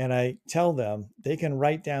 And I tell them they can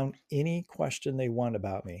write down any question they want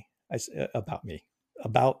about me,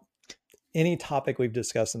 about any topic we've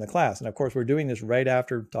discussed in the class. And of course, we're doing this right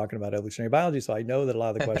after talking about evolutionary biology. So I know that a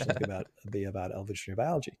lot of the questions be about evolutionary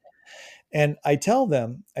biology. And I tell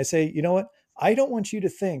them, I say, you know what? I don't want you to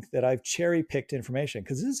think that I've cherry picked information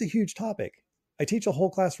because this is a huge topic. I teach a whole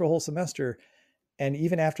class for a whole semester. And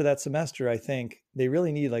even after that semester, I think they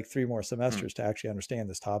really need like 3 more Mm, semesters to actually understand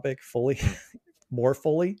this topic fully, mm, more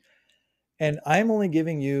fully. And I'm only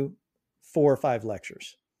giving you 4 or 5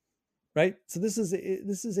 lectures, right? So this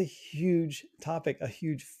is a huge topic, a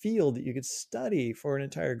huge field that you could study for an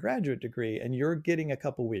entire graduate degree, and you're getting a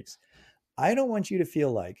couple weeks. I don't want you to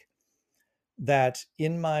feel like that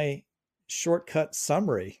in my shortcut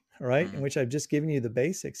summary, right, in mm. which I've just given you the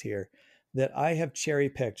basics here, that I have cherry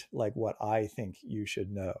picked like what I think you should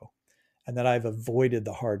know, and that I've avoided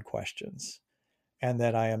the hard questions, and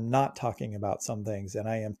that I am not talking about some things, and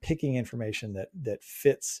I am picking information that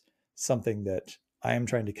fits something that I am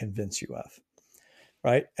trying to convince you of.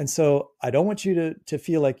 Right. And so I don't want you to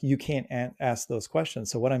feel like you can't ask those questions.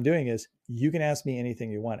 So what I'm doing is you can ask me anything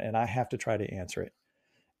you want and I have to try to answer it.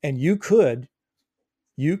 And you could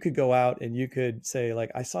go out and you could say,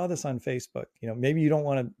 like, I saw this on Facebook. Maybe you don't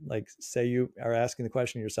want to like say you are asking the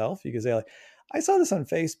question yourself. You could say, like, I saw this on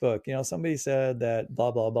Facebook. Somebody said that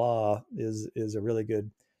blah blah blah is a really good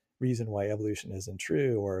reason why evolution isn't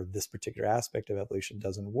true, or this particular aspect of evolution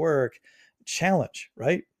doesn't work. Challenge,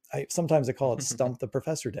 right? Sometimes I call it stump the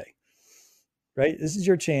professor day. Right? This is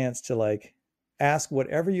your chance to like ask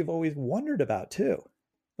whatever you've always wondered about too.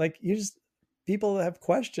 Like, people have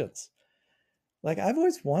questions. Like, I've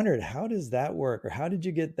always wondered, how does that work? Or how did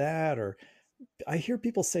you get that? Or I hear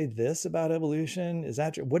people say this about evolution. Is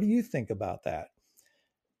that true? What do you think about that?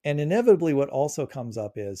 And inevitably, what also comes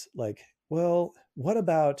up is like, well, what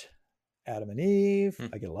about Adam and Eve? Mm.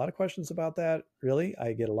 I get a lot of questions about that. Really?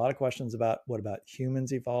 I get a lot of questions about what about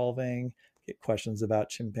humans evolving? I get questions about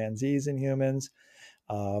chimpanzees and humans.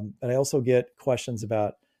 But I also get questions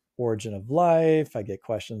about origin of life. I get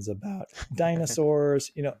questions about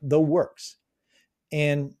dinosaurs, the works.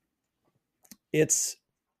 And it's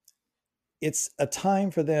it's a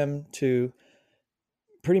time for them to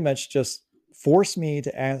pretty much just force me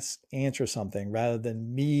to answer something rather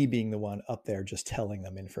than me being the one up there just telling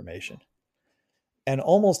them information. And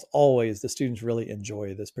almost always the students really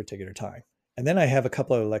enjoy this particular time. And then I have a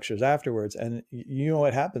couple of lectures afterwards, and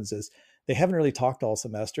what happens is they haven't really talked all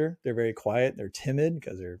semester. They're very quiet, they're timid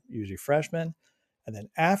because they're usually freshmen. And then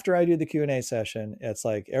after I do the Q&A session, it's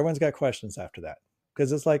like everyone's got questions after that,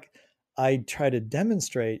 because it's like I try to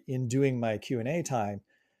demonstrate in doing my Q&A time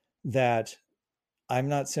that I'm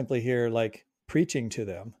not simply here like preaching to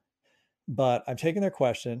them, but I'm taking their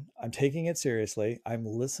question, I'm taking it seriously, I'm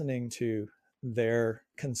listening to their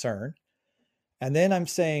concern. And then I'm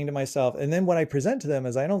saying to myself, and then what I present to them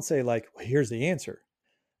is I don't say, like, well, here's the answer.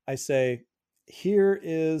 I say, here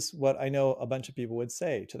is what I know a bunch of people would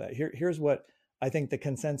say to that. Here's what I think the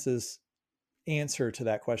consensus answer to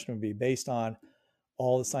that question would be based on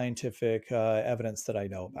all the scientific evidence that I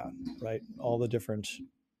know about, right? All the different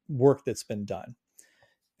work that's been done.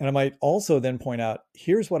 And I might also then point out,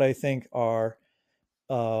 here's what I think are,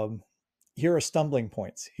 here are stumbling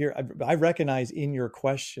points. Here, I recognize in your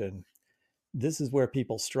question, this is where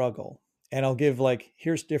people struggle. And I'll give like,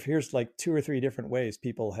 here's like 2 or 3 different ways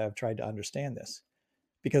people have tried to understand this.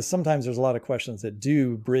 Because sometimes there's a lot of questions that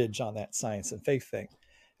do bridge on that science and faith thing.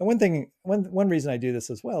 And one reason I do this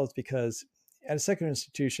as well is because at a secular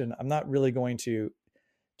institution, I'm not really going to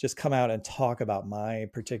just come out and talk about my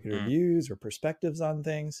particular Mm. views or perspectives on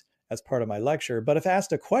things as part of my lecture. But if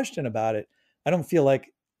asked a question about it, I don't feel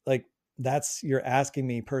like that's, you're asking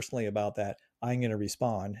me personally about that. I'm going to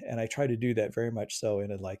respond. And I try to do that very much so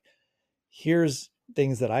in a like, here's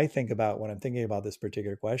things that I think about when I'm thinking about this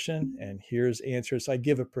particular question, and here's answers. So I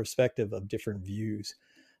give a perspective of different views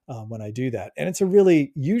when I do that. And it's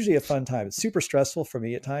usually a fun time. It's super stressful for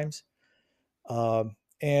me at times.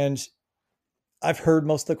 And I've heard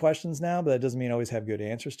most of the questions now, but that doesn't mean I always have good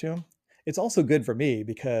answers to them. It's also good for me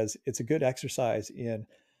because it's a good exercise in,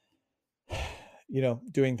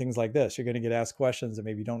 doing things like this. You're going to get asked questions and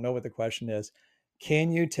maybe you don't know what the question is.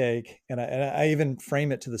 Can you take, and I even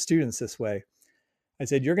frame it to the students this way. I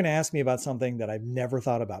said, you're going to ask me about something that I've never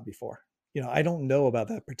thought about before. I don't know about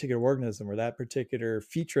that particular organism or that particular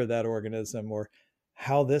feature of that organism or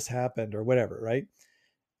how this happened or whatever, right?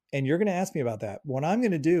 And you're going to ask me about that. What I'm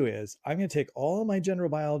going to do is I'm going to take all my general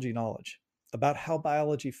biology knowledge about how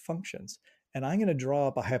biology functions, and I'm going to draw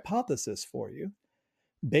up a hypothesis for you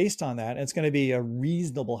based on that. And it's going to be a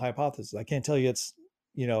reasonable hypothesis. I can't tell you it's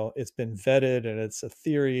been vetted and it's a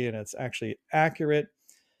theory and it's actually accurate,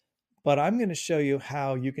 but I'm going to show you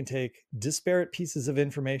how you can take disparate pieces of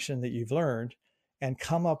information that you've learned and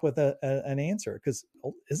come up with an answer. Because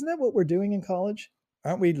isn't that what we're doing in college?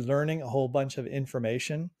 Aren't we learning a whole bunch of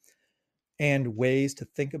information and ways to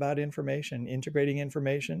think about information, integrating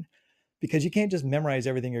information? Because you can't just memorize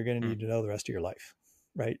everything you're going to Mm. need to know the rest of your life,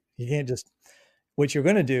 right? You can't just, what you're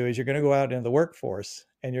going to do is you're going to go out into the workforce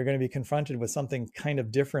and you're going to be confronted with something kind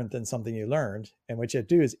of different than something you learned. And what you have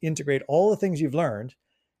to do is integrate all the things you've learned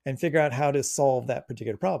and figure out how to solve that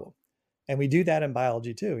particular problem. And we do that in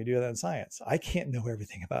biology too. We do that in science. I can't know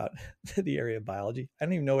everything about the area of biology. I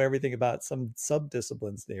don't even know everything about some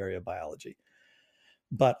subdisciplines in the area of biology.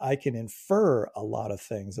 But I can infer a lot of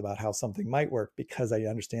things about how something might work because I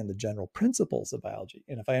understand the general principles of biology.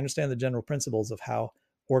 And if I understand the general principles of how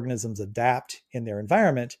organisms adapt in their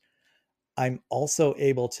environment, I'm also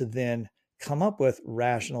able to then come up with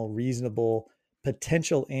rational, reasonable,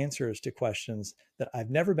 potential answers to questions that I've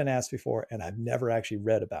never been asked before and I've never actually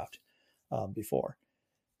read about before.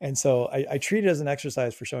 And so I treat it as an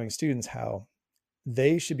exercise for showing students how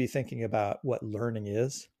they should be thinking about what learning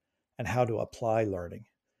is and how to apply learning,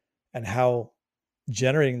 and how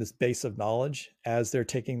generating this base of knowledge as they're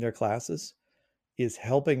taking their classes is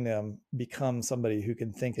helping them become somebody who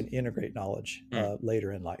can think and integrate knowledge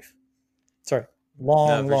later in life. Sorry,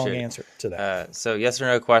 No, I long appreciate answer to that. it. So yes or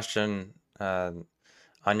no question.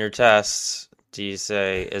 On your tests, do you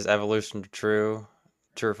say is evolution true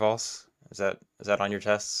or false? Is that on your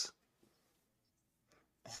tests?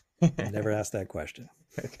 Never ask that question.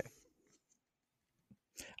 Okay.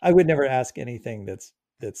 I would never ask anything that's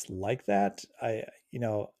like that. You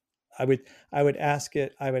know, I would I would ask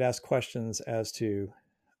it. I would ask questions as to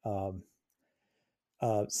um,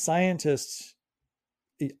 scientists.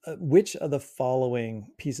 Which of the following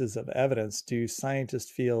pieces of evidence do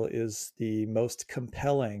scientists feel is the most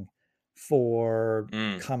compelling for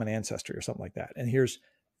Mm, common ancestry or something like that? And here's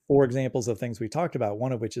four examples of things we talked about,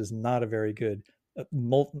 one of which is not a very good,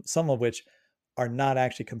 some of which are not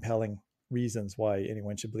actually compelling reasons why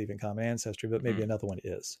anyone should believe in common ancestry, but maybe mm, another one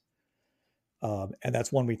is. And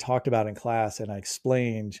that's one we talked about in class, and I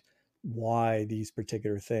explained why these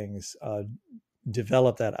particular things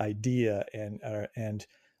develop that idea and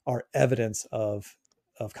are evidence of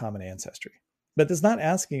common ancestry. But it's not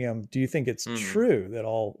asking them, do you think it's mm, true that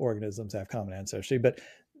all organisms have common ancestry? But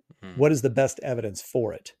mm, what is the best evidence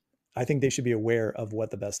for it? I think they should be aware of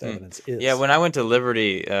what the best mm. evidence Yeah, is. when I went to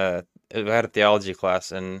Liberty, I had a theology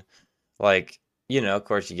class, and like, of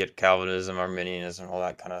course, you get Calvinism, Arminianism, all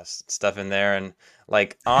that kind of stuff in there, and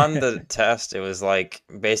like on the test, it was like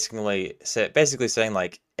basically saying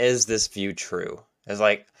like, is this view true? It's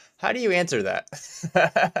like, how do you answer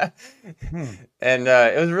that? Hmm. And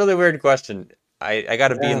it was a really weird question. I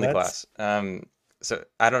got a B Yeah, in the that's class. So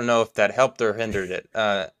I don't know if that helped or hindered it.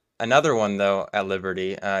 Another one though at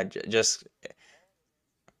Liberty, just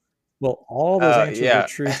all those answers are yeah.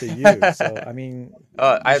 true to you. So I mean,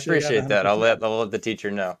 I you sure got appreciate that. 100%. I'll let the teacher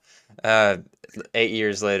know. Uh, 8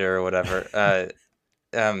 years later or whatever.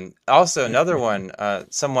 Also another one.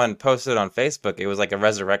 Someone posted on Facebook. It was like a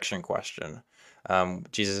resurrection question.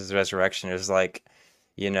 Jesus' resurrection is like,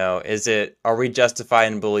 are we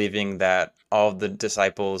justified in believing that all of the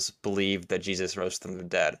disciples believed that Jesus rose from the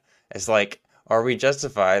dead? It's like, are we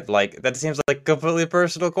justified? Like that seems like a completely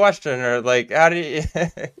personal question, or like, how do you?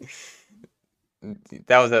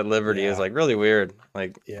 That was at Liberty. It was Yeah, like really weird.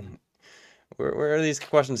 Like, yeah. where are these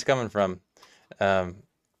questions coming from? Um,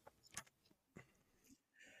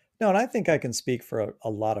 No, and I think I can speak for a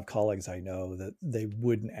lot of colleagues I know that they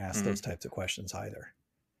wouldn't ask those mhm, types of questions either.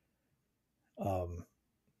 Um,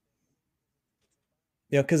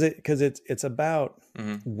 because it's about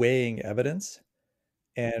mhm, weighing evidence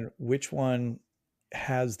and which one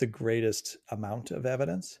has the greatest amount of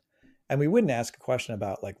evidence. And we wouldn't ask a question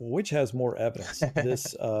about like, well, which has more evidence?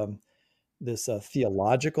 This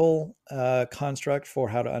theological construct for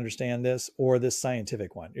how to understand this, or this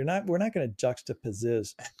scientific one. We're not going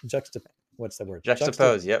to what's the word?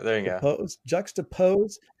 juxtapose. Yep, there you go.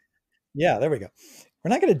 Juxtapose. Yeah, there we go. We're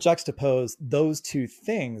not going to juxtapose those two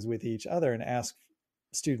things with each other and ask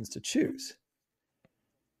students to choose,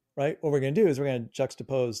 right? What we're going to do is we're going to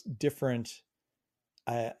juxtapose different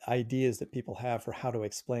ideas that people have for how to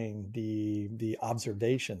explain the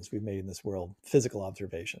observations we've made in this world, physical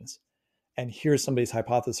observations. And here's somebody's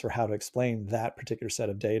hypothesis for how to explain that particular set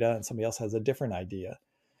of data, and somebody else has a different idea.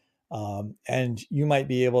 And you might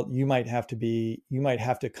have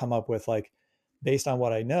to come up with like, based on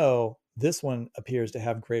what I know, this one appears to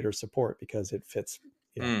have greater support because it fits,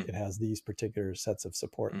 Mm, it has these particular sets of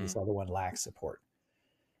support, and mm. this other one lacks support,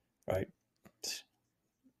 right?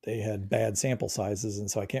 they had bad sample sizes, and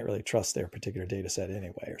so I can't really trust their particular data set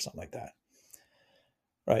anyway, or something like that.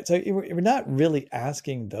 Right. So we're not really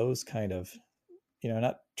asking those kind of,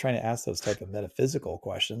 not trying to ask those type of metaphysical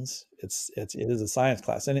questions. It is a science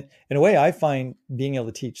class, and in a way, I find being able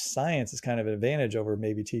to teach science is kind of an advantage over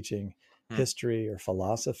maybe teaching Hmm. history or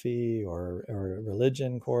philosophy or a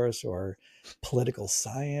religion course or political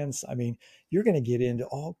science. I mean, you're going to get into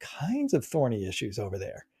all kinds of thorny issues over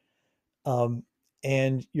there, um,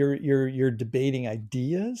 and you're debating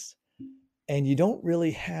ideas, and you don't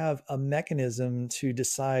really have a mechanism to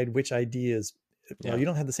decide which ideas. Well, Yeah. you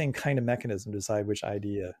don't have the same kind of mechanism to decide which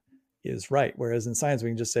idea is right. Whereas in science, we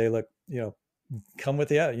can just say, look, come with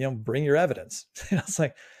the, bring your evidence. It's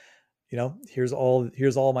like, here's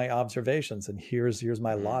all my observations, and here's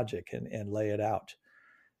my Mm. logic, and lay it out.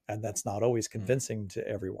 And that's not always Mm. convincing to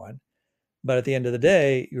everyone. But at the end of the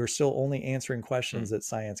day, you're still only answering Mm. questions that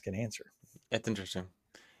science can answer. That's interesting.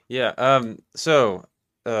 Yeah. So,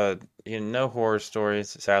 uh, no horror stories,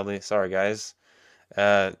 sadly. Sorry, guys.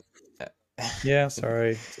 Uh, Yeah,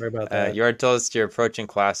 sorry about that. you already told us you're approaching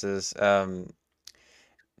classes.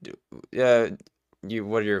 d-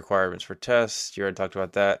 what are your requirements for tests? You already talked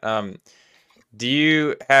about that. Do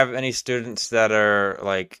you have any students that are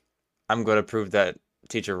like, I'm going to prove that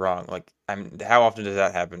teacher wrong? Like, how often does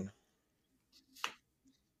that happen?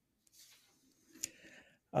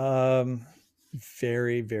 Um,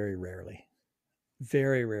 very, very rarely.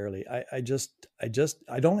 Very rarely. I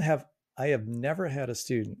don't have, I have never had a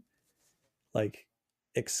student like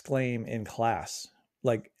exclaim in class,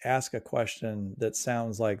 like ask a question that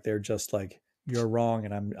sounds like they're just like, you're wrong.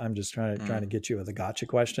 And I'm just trying to Mm. get you with a gotcha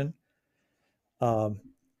question. Um,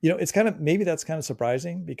 it's kind of, maybe that's kind of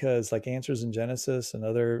surprising because like Answers in Genesis and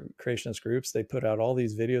other creationist groups, they put out all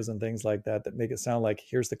these videos and things like that make it sound like,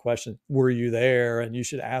 here's the question, were you there? And you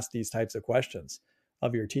should ask these types of questions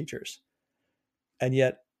of your teachers. And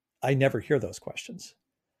yet I never hear those questions.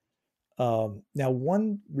 Now,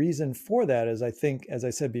 one reason for that is I think, as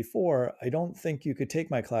I said before, I don't think you could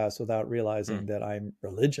take my class without Mm. realizing that I'm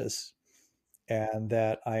religious and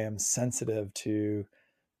that I am sensitive to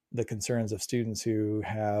the concerns of students who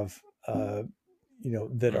have, that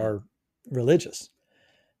Mm. are religious.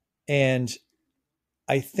 And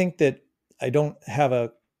I think that I don't have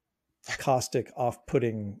a caustic, off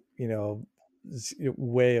putting,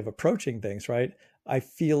 way of approaching things, right? I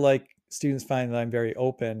feel like students find that I'm very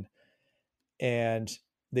open, and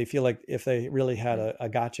they feel like if they really had Mm. a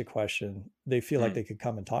gotcha question, they feel like Mm. they could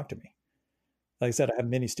come and talk to me. Like I said, I have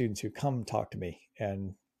many students who come talk to me,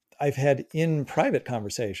 and I've had in private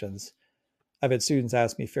conversations, I've had students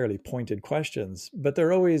ask me fairly pointed questions, but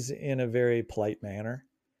they're always in a very polite manner.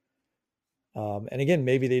 And again,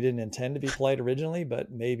 maybe they didn't intend to be polite originally,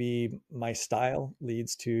 but maybe my style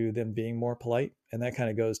leads to them being more polite. And that kind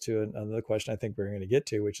of goes to another question I think we're going to get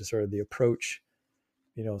to, which is sort of the approach,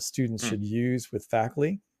 students Mm. should use with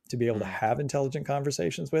faculty to be able to Mm. have intelligent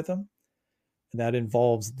conversations with them. And that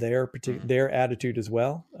involves Mm. their attitude as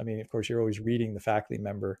well. I mean, of course, you're always reading the faculty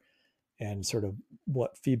member and sort of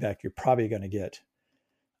what feedback you're probably going to get.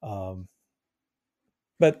 Um,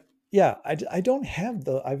 but yeah, I don't have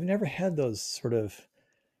I've never had those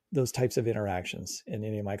types of interactions in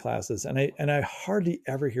any of my classes, and I hardly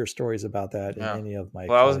ever hear stories about that in Yeah. any of my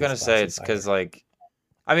Well, I was colleagues' gonna say classes it's because either. like,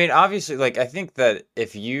 I mean, obviously, like I think that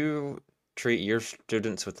if you treat your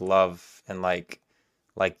students with love and like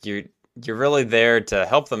you're really there to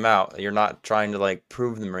help them out. You're not trying to like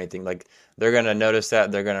prove them or anything. Like they're gonna notice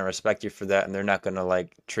that, they're gonna respect you for that, and they're not gonna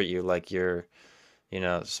like treat you like you're,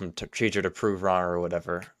 some teacher to prove wrong or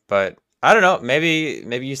whatever. But I don't know. Maybe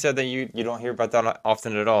you said that you don't hear about that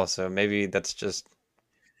often at all. So maybe that's just.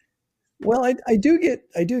 Well, I do get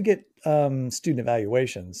student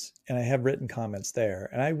evaluations, and I have written comments there,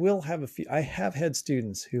 and I will have a few. I have had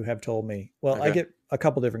students who have told me. Well, I Okay. get a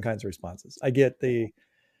couple different kinds of responses.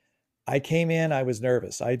 I came in, I was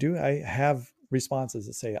nervous. I have responses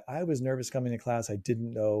that say I was nervous coming to class. I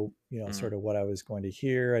didn't know, Mm. sort of what I was going to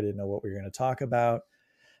hear. I didn't know what we were going to talk about.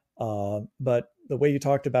 But the way you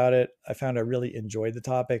talked about it, I found I really enjoyed the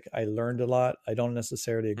topic. I learned a lot. I don't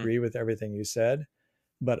necessarily Mm. agree with everything you said,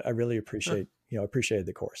 but I really Huh. appreciated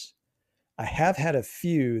the course. I have had a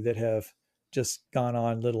few that have just gone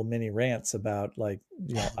on little mini rants about, like,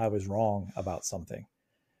 I was wrong about something.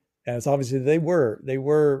 And it's obviously they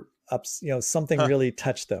were up, something Huh. really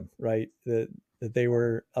touched them, right? That they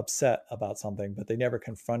were upset about something, but they never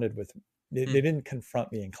confronted with they Mm. didn't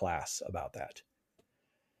confront me in class about that.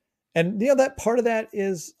 And that part of that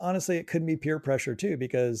is, honestly, it could be peer pressure too,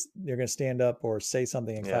 because you're going to stand up or say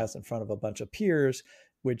something in Yeah. class in front of a bunch of peers,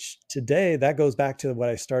 which today, that goes back to what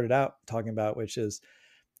I started out talking about, which is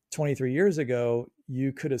 23 years ago,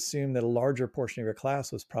 you could assume that a larger portion of your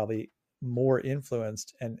class was probably more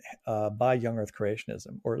influenced and by young Earth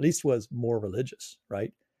creationism, or at least was more religious,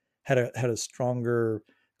 right? Had a stronger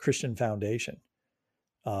Christian foundation,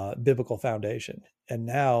 biblical foundation. And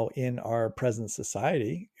now in our present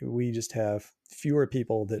society, we just have fewer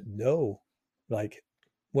people that know like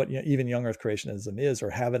what even young Earth creationism is, or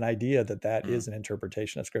have an idea that that is an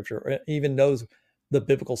interpretation of Scripture, or even knows the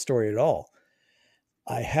biblical story at all.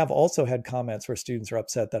 I have also had comments where students are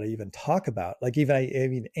upset that I even talk about, like I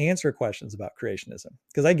even answer questions about creationism,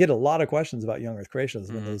 because I get a lot of questions about young Earth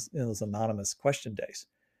creationism in those anonymous question days.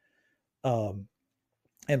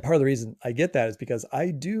 And part of the reason I get that is because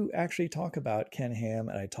I do actually talk about Ken Ham,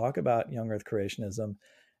 and I talk about young Earth creationism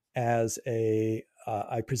as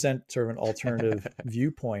I present sort of an alternative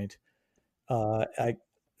viewpoint. I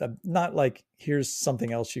not like, here's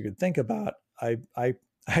something else you could think about. I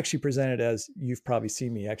actually present it as, you've probably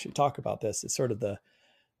seen me actually talk about this. It's sort of the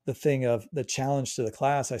thing of the challenge to the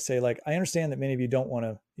class. I say, like, I understand that many of you don't want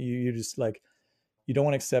to, you just like, you don't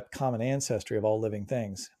want to accept common ancestry of all living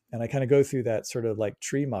things. And I kind of go through that sort of like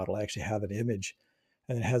tree model. I actually have an image,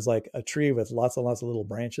 and it has like a tree with lots and lots of little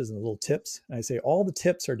branches and little tips. And I say all the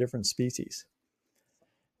tips are different species.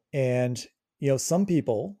 And, some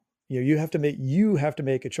people, you have to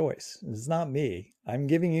make a choice. It's not me. I'm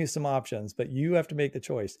giving you some options, but you have to make the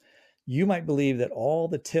choice. You might believe that all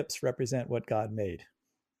the tips represent what God made.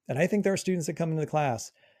 And I think there are students that come into the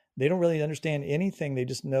class, they don't really understand anything. They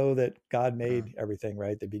just know that God made everything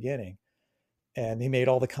right at the beginning, and he made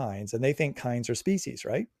all the kinds, and they think kinds are species,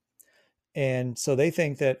 right? And so they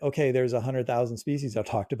think that, okay, there's 100,000 species I've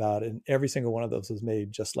talked about, and every single one of those was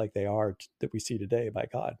made just like they are that we see today by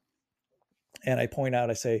God. And I point out,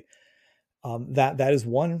 I say, that is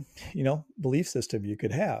one, belief system you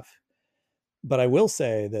could have. But I will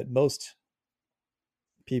say that most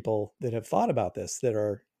people that have thought about this, that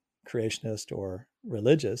are creationist or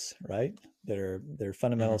religious, right, they're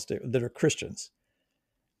fundamentalist, that are Christians,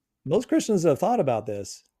 most Christians that have thought about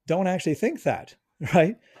this don't actually think that,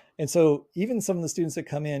 right? And so even some of the students that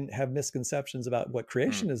come in have misconceptions about what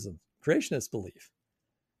creationists believe,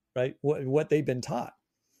 right? What they've been taught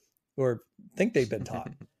or think they've been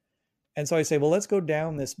taught. And so I say, well, let's go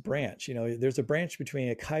down this branch. There's a branch between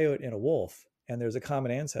a coyote and a wolf, and there's a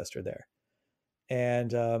common ancestor there.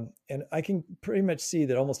 And I can pretty much see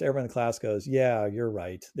that almost everyone in the class goes, yeah, you're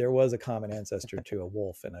right. There was a common ancestor to a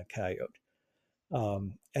wolf and a coyote.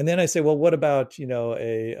 And then I say, well, what about,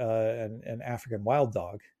 an African wild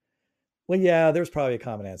dog? Well, yeah, there's probably a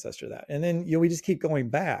common ancestor to that. And then, we just keep going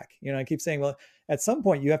back. I keep saying, well, at some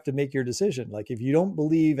point you have to make your decision. Like, if you don't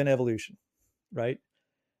believe in evolution, right,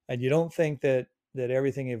 and you don't think that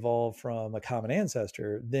everything evolved from a common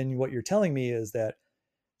ancestor, then what you're telling me is that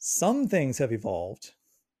some things have evolved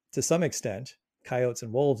to some extent. Coyotes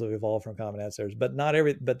and wolves have evolved from common ancestors, but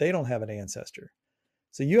but they don't have an ancestor.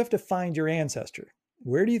 So you have to find your ancestor.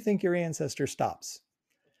 Where do you think your ancestor stops?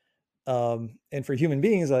 And for human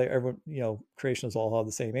beings, creationists all have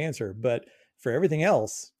the same answer, but for everything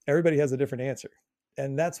else, everybody has a different answer.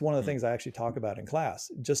 And that's one of the things I actually talk about in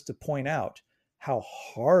class, just to point out how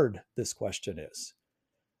hard this question is.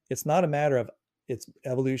 It's not a matter of it's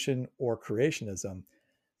evolution or creationism.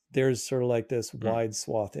 There's sort of like this wide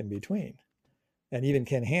swath in between. And even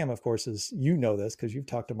Ken Ham, of course, this because you've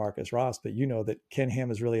talked to Marcus Ross, but you know that Ken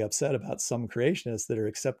Ham is really upset about some creationists that are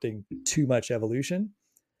accepting too much evolution.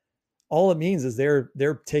 All it means is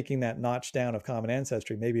they're taking that notch down of common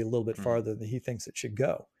ancestry maybe a little bit farther than he thinks it should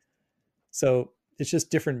go. So it's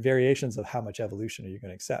just different variations of how much evolution are you going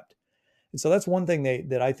to accept. And so that's one thing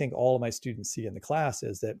that I think all of my students see in the class,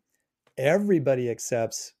 is that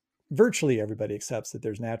virtually everybody accepts that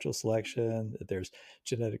there's natural selection, that there's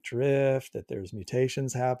genetic drift, that there's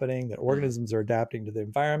mutations happening, that organisms are adapting to the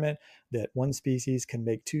environment, that one species can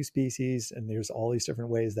make two species, and there's all these different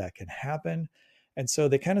ways that can happen. And so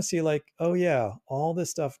they kind of see like, oh yeah, all this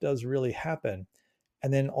stuff does really happen.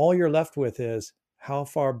 And then all you're left with is, how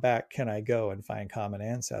far back can I go and find common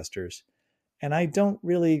ancestors? And I don't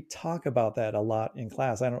really talk about that a lot in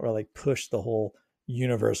class. I don't really push the whole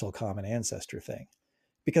universal common ancestor thing,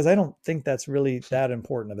 because I don't think that's really that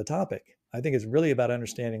important of a topic. I think it's really about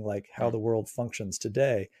understanding like how the world functions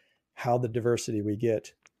today, how the diversity we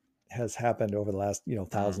get has happened over the last,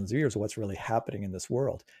 thousands of years, what's really happening in this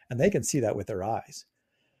world. And they can see that with their eyes.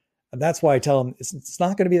 And that's why I tell them it's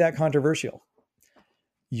not going to be that controversial.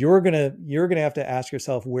 You're going to have to ask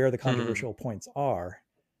yourself where the controversial points are,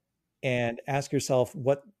 and ask yourself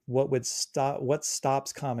what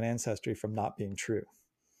stops common ancestry from not being true.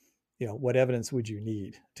 What evidence would you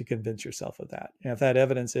need to convince yourself of that? And if that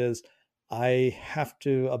evidence is, I have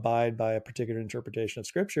to abide by a particular interpretation of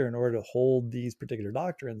scripture in order to hold these particular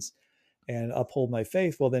doctrines and uphold my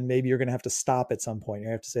faith, well, then maybe you're going to have to stop at some point. You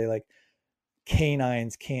have to say, like,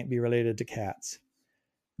 canines can't be related to cats.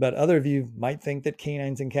 But other of you might think that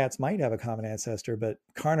canines and cats might have a common ancestor, but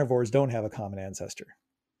carnivores don't have a common ancestor.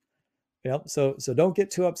 Yep. So don't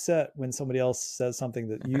get too upset when somebody else says something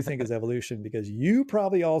that you think is evolution, because you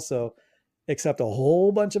probably also accept a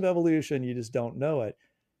whole bunch of evolution. You just don't know it,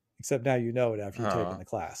 except now you know it after you've taken the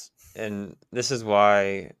class. And this is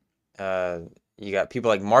why you got people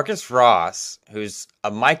like Marcus Ross, who's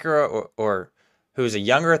a or who's a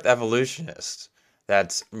young Earth evolutionist,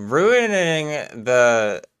 that's ruining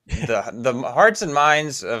the hearts and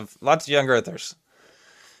minds of lots of young Earthers.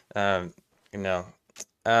 You know,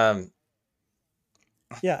 um,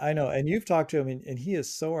 Yeah, I know. And you've talked to him, and he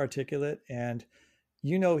is so articulate, and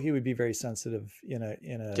you know he would be very sensitive yeah,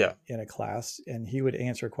 in a class, and he would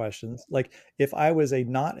answer questions. Like, if I was a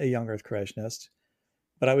not a young Earth creationist,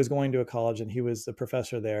 but I was going to a college and he was the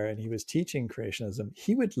professor there and he was teaching creationism,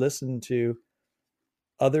 he would listen to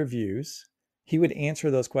other views. He would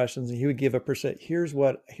answer those questions, and he would give a percent. Here's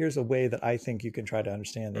a way that I think you can try to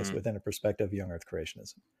understand this within a perspective of young Earth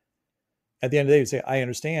creationism. At the end of the day, you'd say, I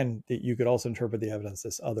understand that you could also interpret the evidence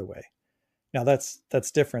this other way. Now that's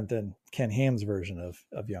different than Ken Ham's version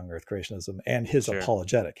of young Earth creationism and his sure.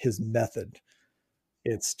 apologetic, his method.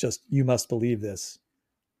 It's just, you must believe this,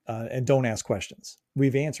 and don't ask questions.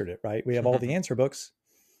 We've answered it, right? We have all the answer books,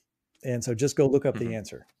 and so just go look up the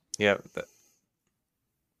answer. Yeah.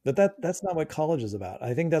 But that's not what college is about.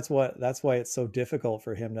 I think that's why it's so difficult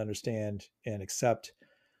for him to understand and accept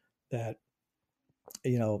that,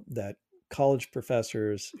 that college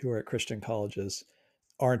professors who are at Christian colleges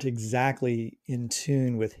aren't exactly in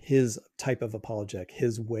tune with his type of apologetic,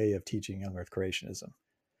 his way of teaching young Earth creationism,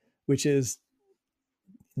 which is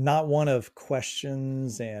not one of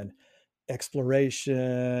questions and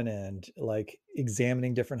exploration and like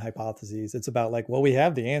examining different hypotheses. It's about like, well, we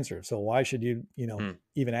have the answer, so why should you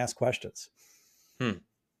even ask questions?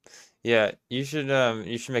 Yeah, you should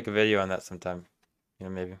make a video on that sometime.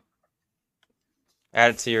 Maybe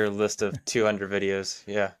add it to your list of 200 videos.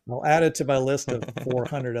 Yeah. I'll add it to my list of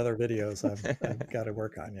 400 other videos I've got to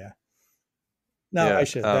work on. Yeah. No, Yeah. I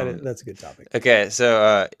should. That's a good topic. Okay,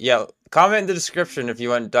 so yeah, comment in the description if you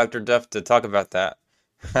want Dr. Duff to talk about that.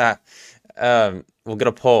 We'll get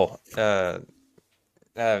a poll.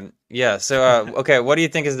 Yeah, so okay, what do you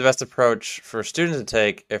think is the best approach for students to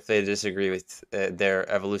take if they disagree with their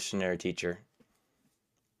evolutionary teacher?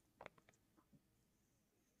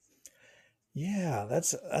 Yeah,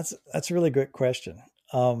 that's a really good question.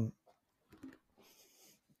 I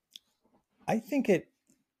think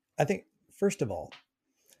first of all,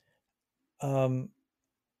 I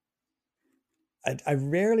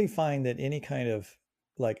rarely find that any kind of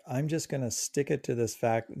like, I'm just going to stick it to this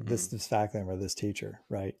faculty member, this teacher,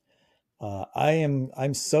 right?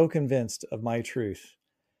 I'm so convinced of my truth,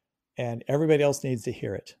 and everybody else needs to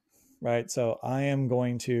hear it, right? So I am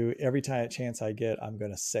going to, every chance I get, I'm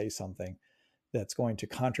going to say something that's going to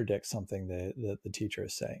contradict something that the teacher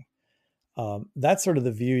is saying. That's sort of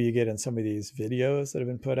the view you get in some of these videos that have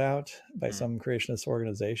been put out by some creationist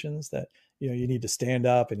organizations, that you need to stand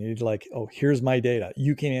up and you need to, like, oh, here's my data,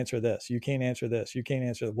 you can't answer this, you can't answer this, you can't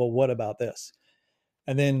answer, well, what about this?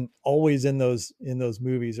 And then always in those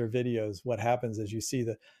movies or videos, what happens is you see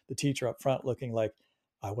the teacher up front looking like,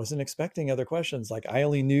 I wasn't expecting other questions, like I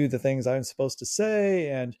only knew the things I'm supposed to say,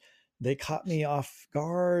 and they caught me off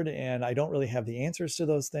guard, and I don't really have the answers to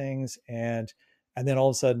those things. And then all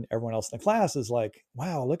of a sudden everyone else in the class is like,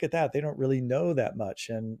 wow, look at that, they don't really know that much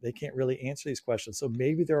and they can't really answer these questions, so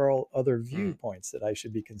maybe there are other viewpoints that I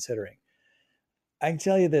should be considering. I can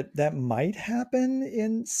tell you that might happen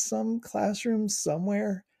in some classrooms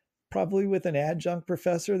somewhere, probably with an adjunct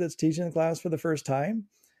professor that's teaching the class for the first time.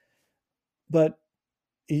 But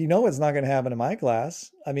it's not going to happen in my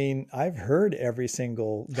class. I mean, I've heard every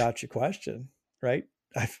single gotcha question, right?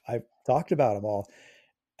 I've talked about them all.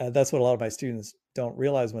 That's what a lot of my students don't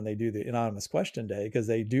realize when they do the anonymous question day, because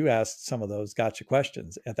they do ask some of those gotcha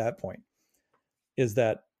questions at that point, is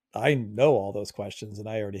that I know all those questions and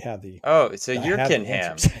I already have Oh, so I you're have Ken the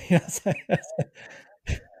Ham. answers.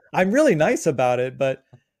 I'm really nice about it, but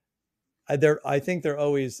I think they're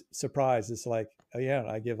always surprised. It's like, oh yeah,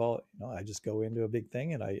 I give all, I just go into a big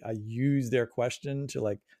thing and I use their question to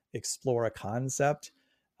like explore a concept,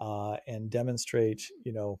 and demonstrate,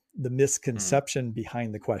 the misconception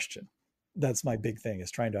behind the question. That's my big thing, is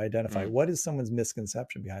trying to identify what is someone's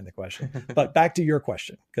misconception behind the question. But back to your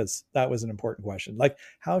question, because that was an important question. Like,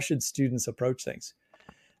 how should students approach things?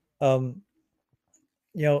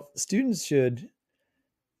 Students should,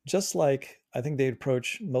 just like I think they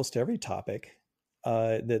approach most every topic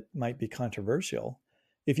that might be controversial.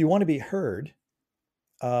 If you want to be heard,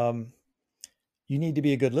 um, you need to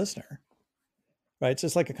be a good listener, right? It's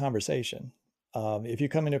just like a conversation. If you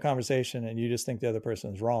come into a conversation and you just think the other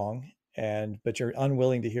person is wrong, but you're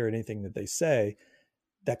unwilling to hear anything that they say,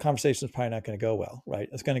 that conversation is probably not going to go well, right?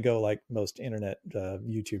 It's going to go like most internet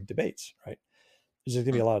YouTube debates, right? There's just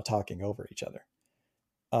going to be a lot of talking over each other.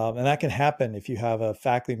 And that can happen if you have a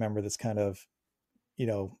faculty member that's kind of,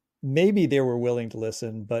 maybe they were willing to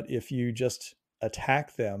listen, but if you just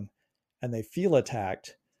attack them and they feel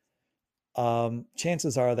attacked,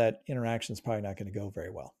 chances are that interaction is probably not going to go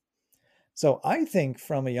very well. So I think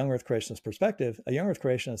from a young Earth creationist perspective, a young Earth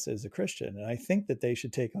creationist is a Christian, and I think that they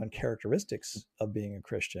should take on characteristics of being a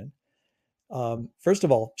Christian. First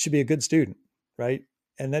of all, should be a good student, right?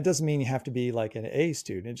 And that doesn't mean you have to be like an A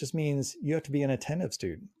student. It just means you have to be an attentive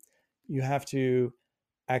student. You have to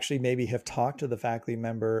actually maybe have talked to the faculty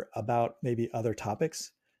member about maybe other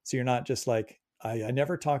topics. So you're not just like, I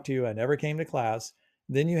never talked to you, I never came to class.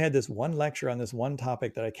 Then you had this one lecture on this one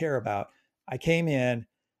topic that I care about. I came in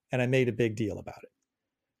and I made a big deal about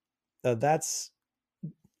it. That's,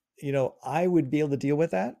 I would be able to deal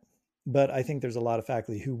with that, but I think there's a lot of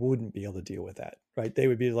faculty who wouldn't be able to deal with that, right? They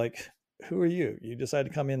would be like, who are you? You decided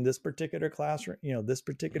to come in this particular classroom, this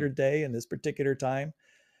particular day and this particular time.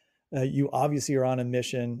 You obviously are on a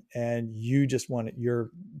mission and you just want your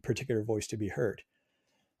particular voice to be heard.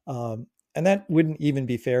 And that wouldn't even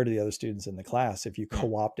be fair to the other students in the class if you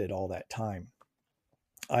co-opted all that time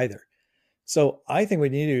either. So I think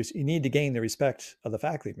what you need to do is you need to gain the respect of the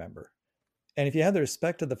faculty member. And if you have the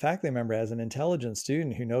respect of the faculty member as an intelligent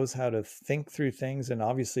student who knows how to think through things and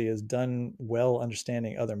obviously has done well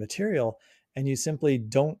understanding other material, and you simply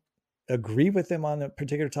don't agree with them on a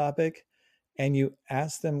particular topic, and you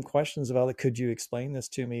ask them questions about it, could you explain this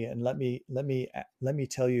to me? And let me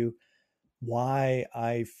tell you why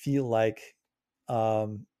I feel like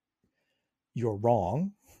you're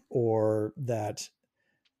wrong, or that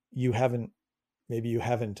maybe you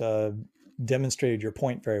haven't demonstrated your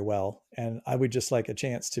point very well, and I would just like a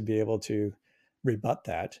chance to be able to rebut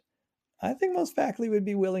that. I think most faculty would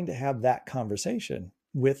be willing to have that conversation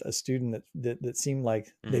with a student that seemed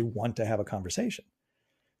like they want to have a conversation.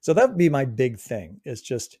 So that would be my big thing. It's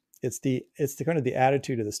the kind of the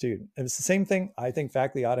attitude of the student. And it's the same thing. I think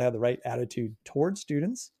faculty ought to have the right attitude towards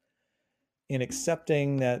students in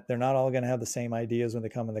accepting that they're not all going to have the same ideas when they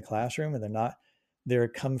come in the classroom, and they're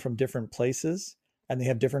come from different places and they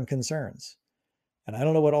have different concerns. And I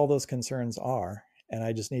don't know what all those concerns are. And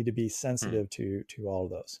I just need to be sensitive to all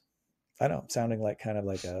of those. I know I'm sounding like kind of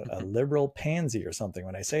like a liberal pansy or something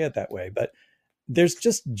when I say it that way, but there's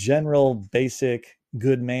just general basic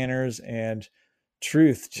good manners and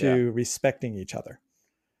truth to respecting each other.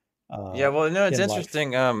 Yeah, well, no, it's In life.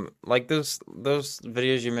 interesting. Like those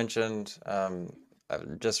videos you mentioned,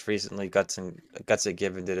 just recently, Guts It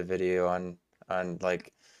Given did a video on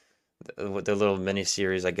like the little mini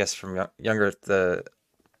series, I guess from Younger the.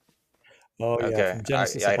 Oh yeah, Okay, from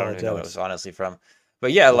Genesis I don't even know what it was Apologetics. honestly from,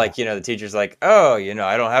 but yeah, Yeah. like the teacher's like, oh, I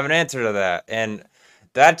don't have an answer to that, and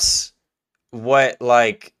that's what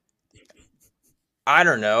like I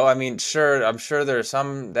don't know. I mean, sure, I'm sure there's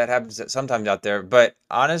some that happens sometimes out there, but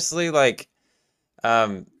honestly, like.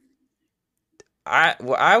 Um,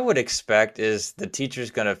 what I would expect is the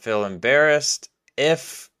teacher's gonna feel embarrassed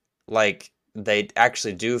if, like, they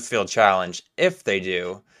actually do feel challenged. If they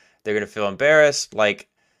do, they're gonna feel embarrassed. Like,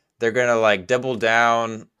 they're gonna like double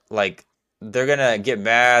down. Like, they're gonna get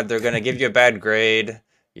mad. They're gonna give you a bad grade.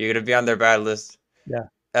 You're gonna be on their bad list. Yeah.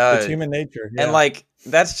 It's Uh, human nature. and Yeah. like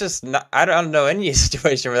that's just not. I don't know any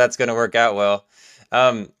situation where that's gonna work out well.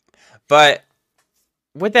 Um, but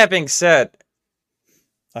with that being said,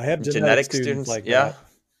 I have genetic genetic students students, like yeah,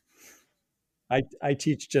 that. I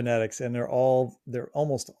teach genetics, and they're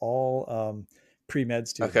almost all pre-med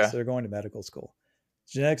students. okay. So they're going to medical school.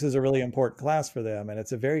 Genetics is a really important class for them, and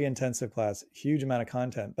it's a very intensive class, huge amount of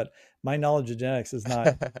content. But my knowledge of genetics is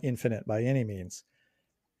not infinite by any means.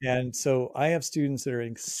 And so I have students that are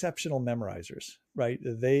exceptional memorizers, right?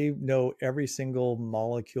 They know every single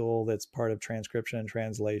molecule that's part of transcription and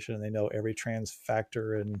translation. They know every trans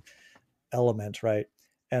factor and element, right?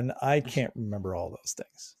 And I can't remember all those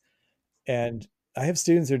things. And I have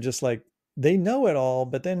students who are just like, they know it all,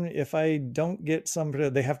 but then if I don't get some,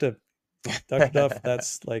 they have to, Dr. Duff,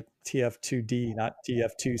 that's like TF2D, not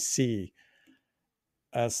TF2C.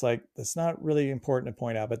 It's like, that's not really important to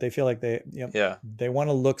point out, but they feel like Yeah. they want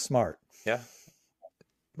to look smart. Yeah.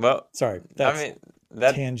 Well, Sorry, I that's mean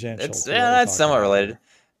that tangential it's to what we're that's talking somewhat about related.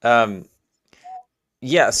 here. Um,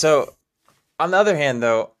 yeah. So on the other hand,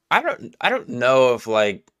 though, I don't know if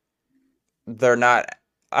like they're not.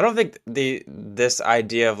 I don't think this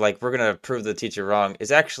idea of like we're gonna prove the teacher wrong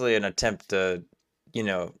is actually an attempt to, you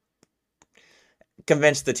know,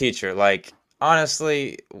 convince the teacher. Like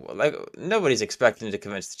honestly, like nobody's expecting to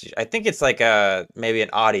convince the teacher. I think it's like a maybe an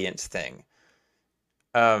audience thing.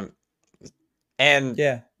 Um, and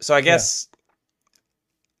Yeah, so I yeah. guess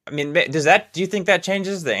I mean, does that? Do you think that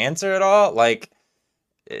changes the answer at all? Like,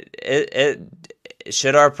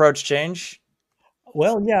 should our approach change?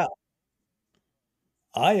 Well, yeah,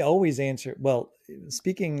 I always answer. Well,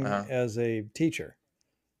 speaking Uh, as a teacher,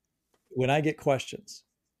 when I get questions,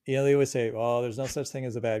 they always say, "Oh, there's no such thing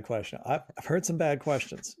as a bad question." I've heard some bad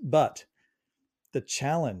questions, but the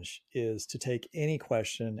challenge is to take any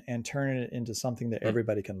question and turn it into something that mm,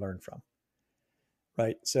 everybody can learn from,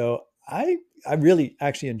 right? So I really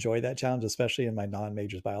actually enjoy that challenge, especially in my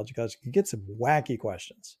non-majors biology class. You get some wacky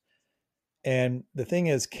questions. And the thing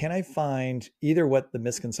is, can I find either what the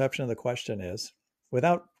misconception of the question is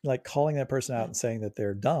without like calling that person out mm, and saying that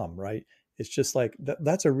they're dumb, right? It's just like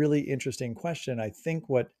that's a really interesting question. I think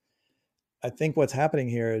what's happening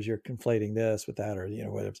here is you're conflating this with that, or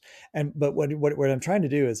whatever. And but what I'm trying to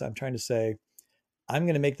do is I'm trying to say I'm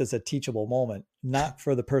going to make this a teachable moment, not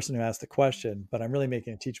for the person who asked the question, but I'm really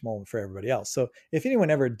making a teachable moment for everybody else. So if anyone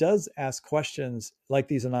ever does ask questions like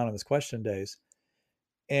these anonymous question days,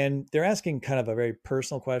 and they're asking kind of a very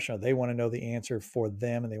personal question, or they want to know the answer for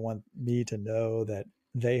them, and they want me to know that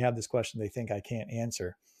they have this question they think I can't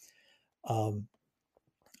answer. Um,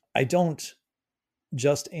 I don't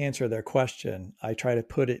just answer their question. I try to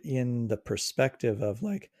put it in the perspective of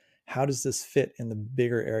like, how does this fit in the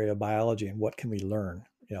bigger area of biology, and what can we learn,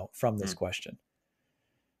 from this mm, question?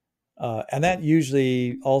 And that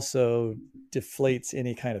usually also deflates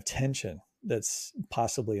any kind of tension that's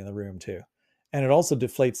possibly in the room too. And it also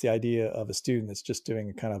deflates the idea of a student that's just doing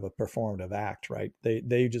a kind of a performative act, right?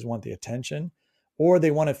 They just want the attention, or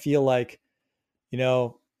they want to feel like, you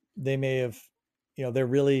know, they may have, they're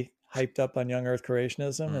really hyped up on young Earth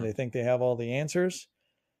creationism and mm, they think they have all the answers.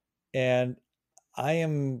 And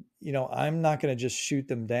I'm not going to just shoot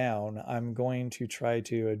them down. I'm going to try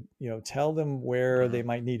to, tell them where mm, they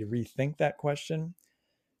might need to rethink that question.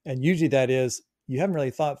 And usually that is, you haven't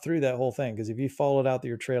really thought through that whole thing, because if you followed out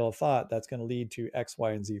your trail of thought, that's going to lead to X,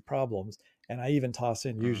 Y, and Z problems. And I even toss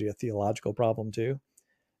in mm, usually a theological problem too.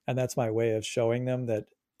 And that's my way of showing them that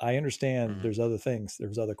I understand mm, there's other things,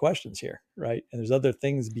 there's other questions here, right? And there's other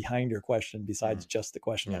things behind your question besides mm, just the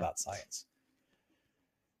question yeah. about science.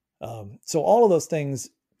 So all of those things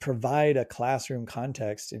provide a classroom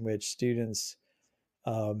context in which students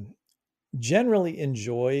um, generally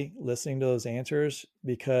enjoy listening to those answers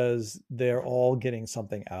because they're all getting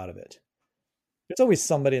something out of it. There's always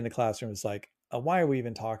somebody in the classroom who's like, why are we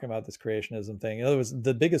even talking about this creationism thing? In other words,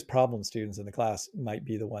 the biggest problem students in the class might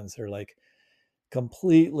be the ones that are like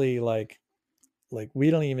completely like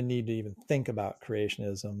we don't even need to even think about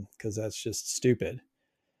creationism because that's just stupid.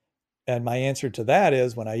 And my answer to that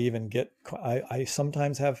is, when I even get, I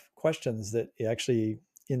sometimes have questions that actually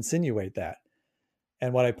insinuate that.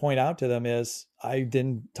 And what I point out to them is, I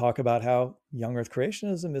didn't talk about how young Earth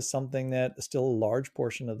creationism is something that still a large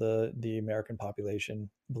portion of the American population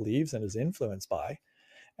believes and is influenced by.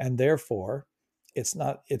 And therefore, it's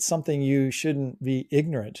something you shouldn't be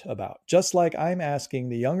ignorant about. Just like I'm asking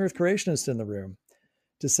the young Earth creationists in the room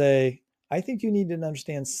to say, I think you need to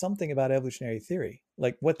understand something about evolutionary theory,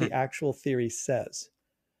 like what the Mm, actual theory says.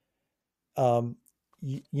 Um,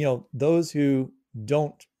 those who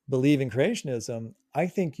don't believe in creationism, I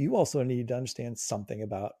think you also need to understand something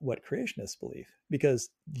about what creationists believe,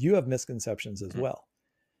 because you have misconceptions as mm, well.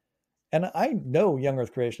 And I know young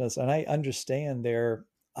Earth creationists, and I understand their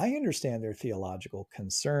theological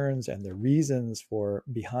concerns and their reasons for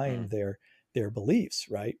mm, behind their beliefs,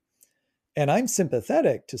 right? And I'm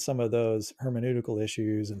sympathetic to some of those hermeneutical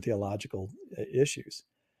issues and theological issues.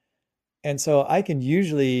 And so I can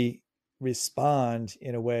usually respond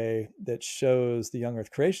in a way that shows the young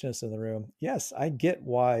Earth creationists in the room, yes, I get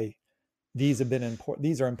why these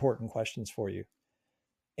are important questions for you.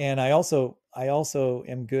 And I also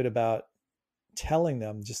am good about telling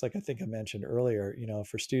them, just like I think I mentioned earlier,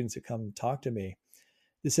 for students who come talk to me,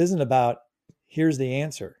 this isn't about here's the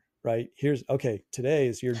answer, right? Here's okay, today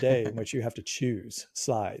is your day in which you have to choose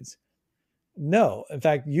slides. No, in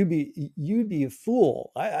fact, you'd be a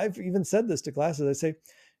fool. I've even said this to classes. I say,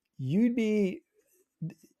 you'd be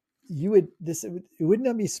you would this it would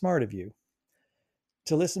not be smart of you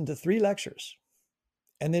to listen to 3 lectures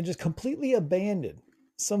and then just completely abandon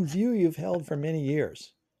some view you've held for many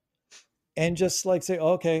years, and just like say,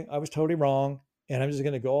 okay, I was totally wrong, and I'm just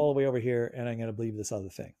going to go all the way over here and I'm going to believe this other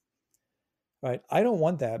thing. Right? I don't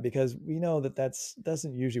want that, because we know that that's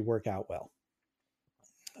doesn't usually work out well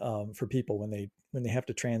for people when they have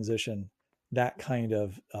to transition that kind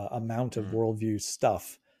of amount of Mm. worldview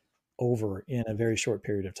stuff over in a very short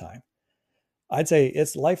period of time. I'd say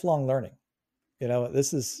it's lifelong learning.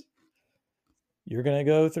 This is, you're going to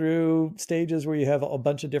go through stages where you have a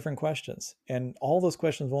bunch of different questions, and all those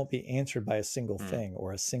questions won't be answered by a single Mm. thing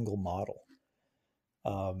or a single model.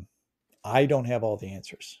 I don't have all the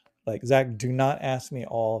answers. Like, Zach, do not ask me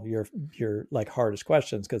all of your like hardest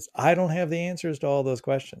questions, because I don't have the answers to all those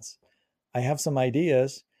questions. I have some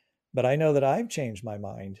ideas, but I know that I've changed my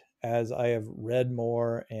mind as I have read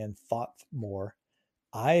more and thought more.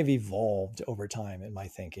 I've evolved over time in my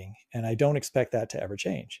thinking, and I don't expect that to ever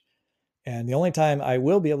change. And the only time I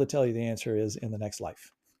will be able to tell you the answer is in the next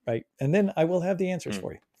life, right? And then I will have the answers Mm.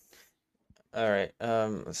 for you. All right.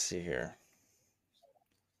 Let's see here.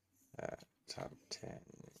 Top 10.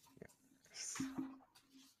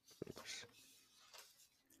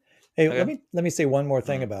 Hey, Okay. let me say one more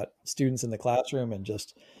thing Mm. about students in the classroom, and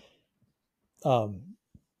just um,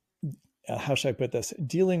 how should I put this?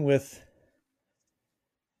 Dealing with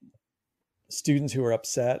students who are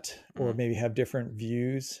upset or Mm. maybe have different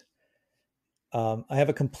views. I have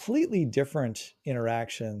a completely different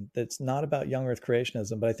interaction that's not about young earth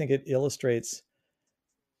creationism, but I think it illustrates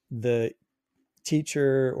the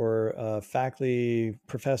teacher or faculty,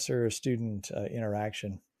 professor, student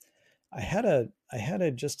interaction. I had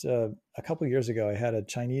a just a couple of years ago. I had a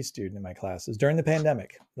Chinese student in my class. It was during the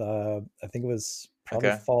pandemic. I think it was probably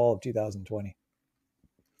Okay. fall of 2020.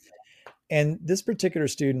 And this particular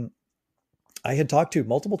student, I had talked to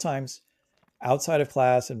multiple times outside of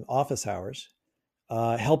class and office hours,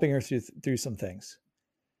 helping her through some things.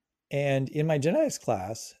 And in my genetics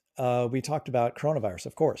class, we talked about coronavirus,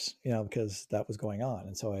 of course, because that was going on,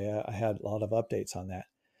 and so I had a lot of updates on that.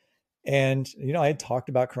 And I had talked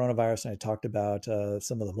about coronavirus, and I talked about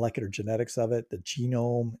some of the molecular genetics of it, the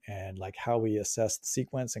genome, and like how we assess the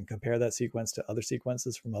sequence and compare that sequence to other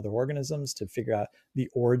sequences from other organisms to figure out the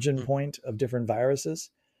origin Mm. point of different viruses.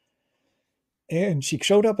 And she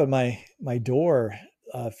showed up at my door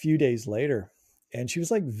a few days later, and she was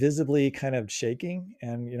like visibly kind of shaking.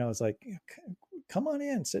 And I was like, "Come on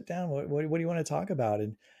in, sit down. What do you want to talk about?"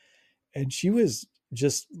 And she was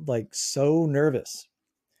just like so nervous.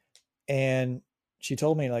 And she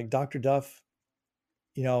told me, like, "Dr. Duff,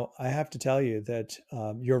 I have to tell you that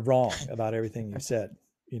you're wrong about everything you said,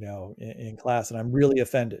 in class, and I'm really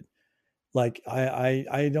offended. Like,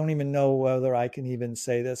 I don't even know whether I can even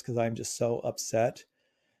say this because I'm just so upset.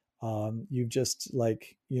 You've just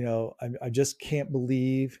like, I just can't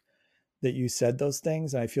believe that you said those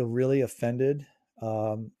things. And I feel really offended.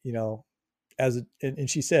 Um, you know, and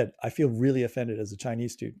she said, I feel really offended as a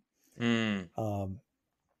Chinese student. Mm. Um,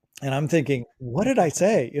 and I'm thinking, what did I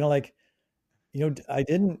say? Like, I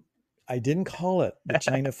didn't call it the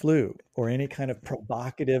China flu or any kind of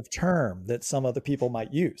provocative term that some other people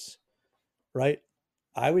might use, right?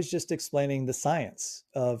 I was just explaining the science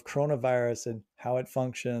of coronavirus and how it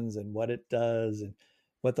functions and what it does and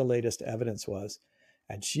what the latest evidence was.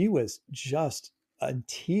 And she was just in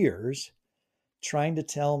tears trying to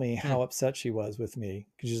tell me Mm. how upset she was with me,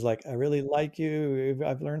 because she's like, I really like you.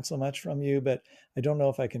 I've learned so much from you, but I don't know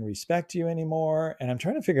if I can respect you anymore. And I'm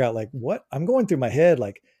trying to figure out, like, what I'm going through my head,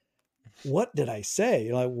 like, what did I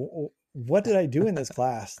say? Like, what did I do in this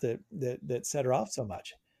class that set her off so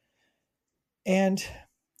much? And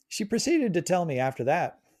she proceeded to tell me after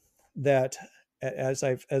that as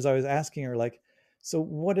I was asking her, like, so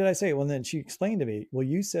what did I say? Well, then she explained to me, well,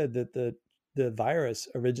 you said that the virus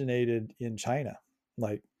originated in China,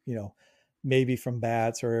 like, maybe from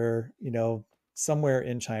bats or, somewhere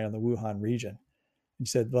in China, in the Wuhan region. And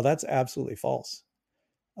she said, well, that's absolutely false.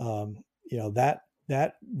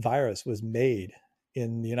 That virus was made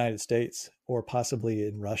in the United States or possibly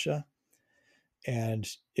in Russia, and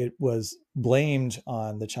it was blamed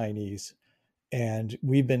on the Chinese, and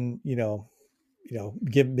we've been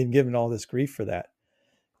been given all this grief for that.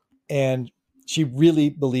 And she really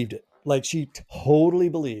believed it. Like, she totally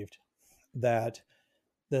believed that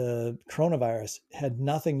the coronavirus had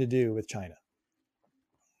nothing to do with China.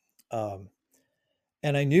 um,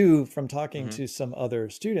 and I knew from talking Mm-hmm. to some other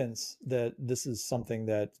students that this is something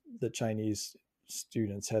that the Chinese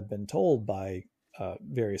students had been told by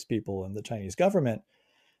various people in the Chinese government.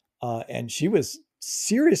 And she was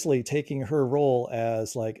seriously taking her role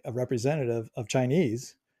as like a representative of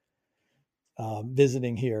Chinese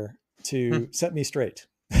visiting here to set me straight.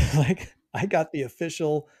 Like, I got the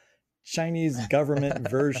official Chinese government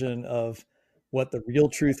version of what the real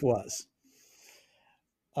truth was.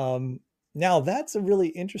 Um, Now, that's a really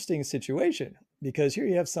interesting situation because here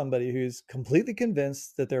you have somebody who's completely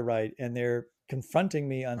convinced that they're right and they're confronting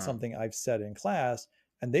me on Mm, something I've said in class,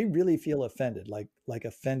 and they really feel offended, like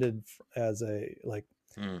offended as a like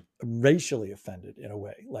mm, racially offended in a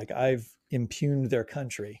way, like I've impugned their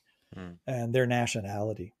country mm, and their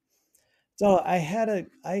nationality. So I had a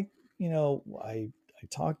I I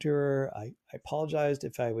talked to her. I apologized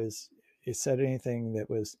if I was said anything that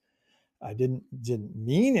was I didn't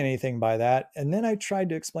mean anything by that. And then I tried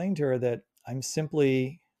to explain to her that I'm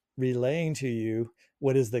simply relaying to you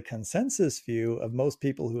what is the consensus view of most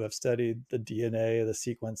people who have studied the DNA, the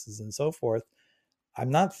sequences, and so forth. I'm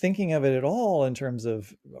not thinking of it at all in terms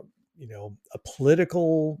of a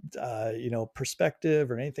political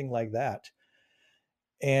perspective or anything like that.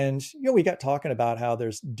 And we got talking about how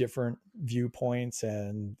there's different viewpoints,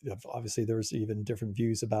 and obviously there's even different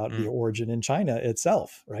views about the mm, origin in China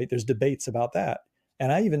itself, right? There's debates about that.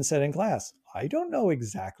 And I even said in class, I don't know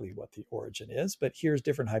exactly what the origin is, but here's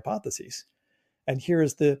different hypotheses, and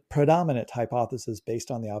here's the predominant hypothesis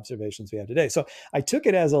based on the observations we have today. So I took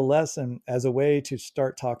it as a lesson, as a way to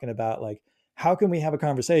start talking about, like, how can we have a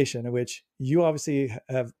conversation in which you obviously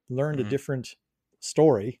have learned a mm, different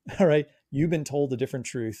story, all right? You've been told a different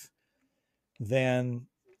truth than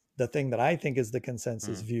the thing that I think is the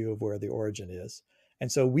consensus mm, view of where the origin is.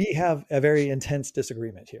 And so we have a very intense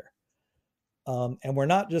disagreement here. And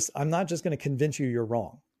I'm not just going to convince you you're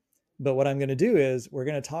wrong. But what I'm going to do is we're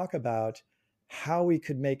going to talk about how we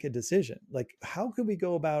could make a decision. Like, how could we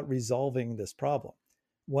go about resolving this problem?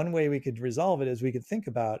 One way we could resolve it is we could think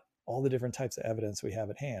about all the different types of evidence we have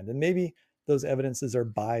at hand. And maybe those evidences are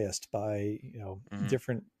biased by, mm,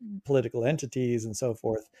 different political entities and so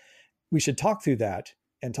forth. We should talk through that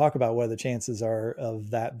and talk about what the chances are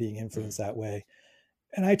of that being mm, influenced that way.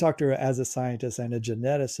 And I talked to her as a scientist and a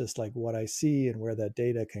geneticist, like what I see and where that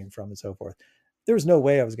data came from and so forth. There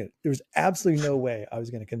was absolutely no way I was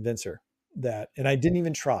going to convince her that, and I didn't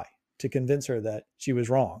even try to convince her that she was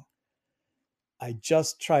wrong. I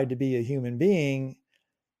just tried to be a human being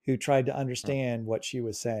who tried to mm, understand what she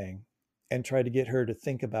was saying and tried to get her to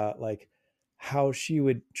think about, like, how she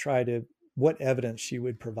would try to, what evidence she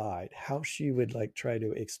would provide, how she would, like, try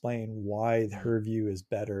to explain why mm, her view is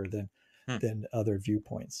better mm, than other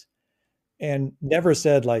viewpoints, and never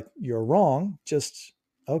said, like, you're wrong, just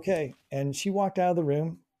okay. And she walked out of the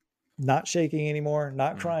room, not shaking anymore,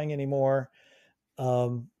 not mm. crying anymore,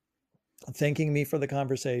 um, thanking me for the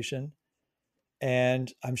conversation.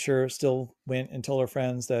 And I'm sure still went and told her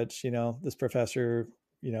friends that, this professor,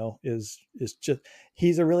 is just,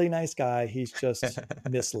 he's a really nice guy. He's just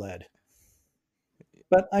misled.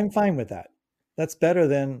 But I'm fine with that. That's better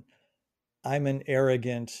than I'm an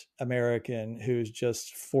arrogant American who's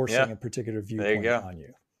just forcing Yeah, a particular there you viewpoint go. on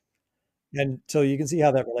you. And so you can see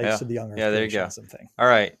how that relates Yeah, to the young earth yeah, there you go. creationism thing. All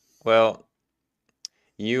right. Well,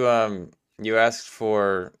 you asked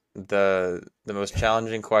for the most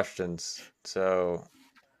challenging questions. So,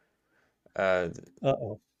 uh,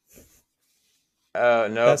 Uh-oh.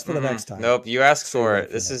 nope, That's for the next time. nope. You asked Save for that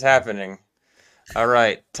it. for This is next time. happening. All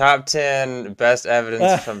right. Top 10 best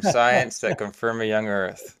evidence from science that confirm a young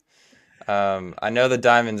Earth. I know the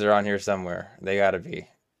diamonds are on here somewhere. They gotta be.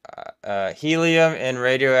 Helium and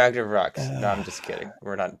radioactive rocks. No, I'm just kidding.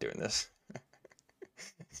 We're not doing this.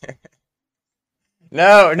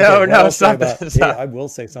 No, Okay, no, what no. I'll say Stop about, it. hey, Stop. I will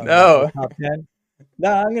say something about the No. top 10.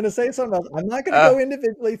 No, I'm going to say something else. I'm not going to Uh, go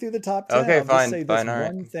individually through the top 10. okay, I'll just fine, say this fine. All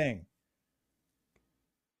right. one thing.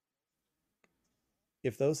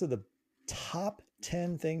 If those are the top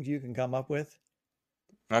 10 things you can come up with,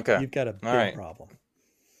 Okay. you've got a All big right. problem.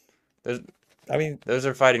 Those I mean, those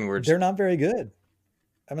are fighting words. they're not very good.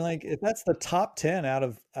 I mean, like, if that's the top 10 out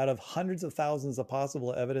of hundreds of thousands of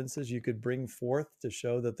possible evidences you could bring forth to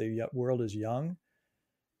show that the world is young,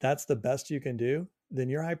 that's the best you can do, then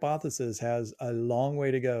your hypothesis has a long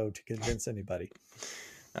way to go to convince anybody.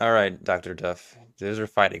 All right, Dr. Duff. Those are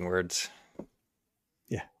fighting words.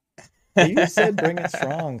 Yeah. Well, you said bring it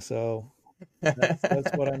strong, so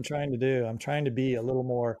that's what I'm trying to do. I'm trying to be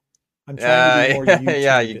more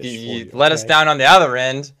Yeah, YouTube-ish for you you, let us okay? down on the other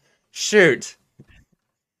end. Shoot.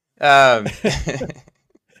 Um,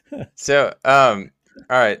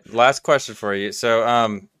 all right, last question for you.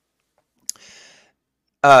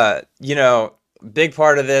 You know, big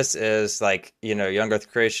part of this is like, young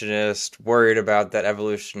Earth creationist worried about that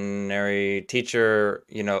evolutionary teacher,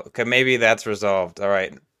 okay, maybe that's resolved. All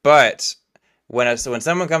right. But when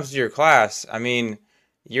someone comes to your class, I mean,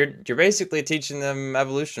 you're basically teaching them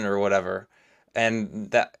evolution or whatever.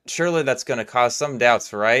 And that surely that's going to cause some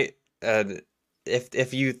doubts, right? Uh,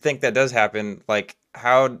 if you think that does happen, like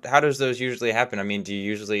how does those usually happen? I mean, do you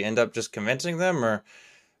usually end up just convincing them, or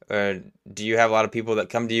do you have a lot of people that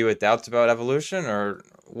come to you with doubts about evolution, or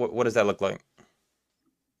what does that look like?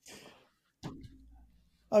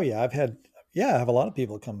 Oh yeah, I have a lot of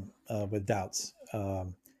people come with doubts,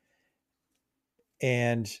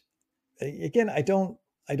 and again, I don't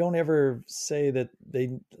ever say that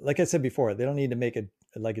they, like I said before, they don't need to make a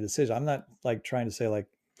like a decision. I'm not like trying to say like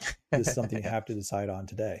this is something you have to decide on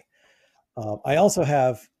today. I also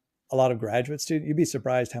have a lot of graduate students. You'd be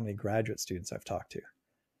surprised how many graduate students I've talked to.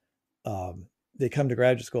 They come to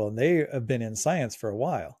graduate school and they have been in science for a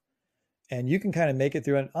while, and you can kind of make it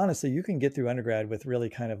through. And honestly, you can get through undergrad with really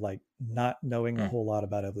kind of like not knowing a Mm, whole lot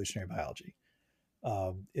about evolutionary biology.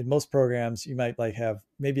 In most programs, you might like have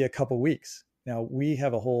maybe a couple weeks. Now we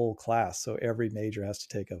have a whole class, so every major has to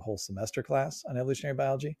take a whole semester class on evolutionary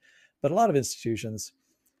biology. But a lot of institutions,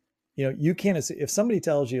 you can't, if somebody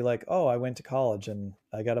tells you like, oh, I went to college and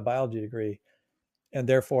I got a biology degree and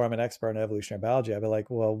therefore I'm an expert in evolutionary biology, I'd be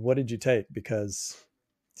like, well, what did you take? Because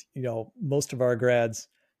most of our grads,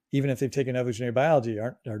 even if they've taken evolutionary biology,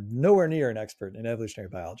 are nowhere near an expert in evolutionary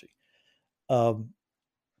biology. um,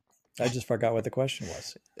 I just forgot what the question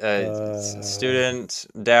was. uh, student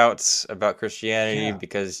doubts about Christianity yeah.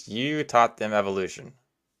 because you taught them evolution.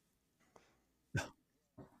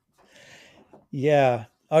 Yeah.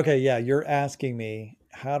 Okay. Yeah. You're asking me,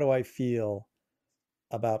 how do I feel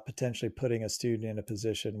about potentially putting a student in a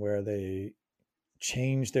position where they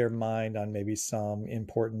change their mind on maybe some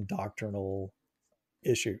important doctrinal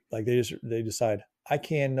issue? Like they decide, I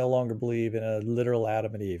can no longer believe in a literal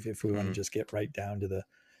Adam and Eve, if we want to Mm, just get right down to the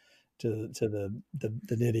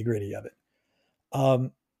nitty gritty of it.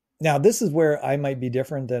 Um, Now, this is where I might be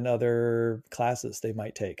different than other classes they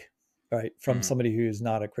might take, right, from mm, somebody who's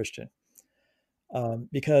not a Christian,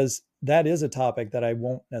 because that is a topic that I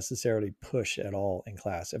won't necessarily push at all in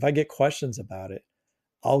class. If I get questions about it,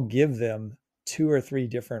 I'll give them two or three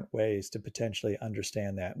different ways to potentially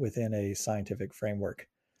understand that within a scientific framework.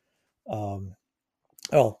 Um,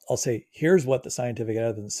 I'll say, here's what the scientific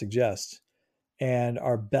evidence suggests. And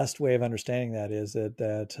our best way of understanding that is that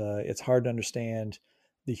it's hard to understand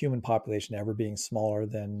the human population ever being smaller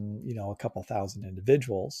than a couple thousand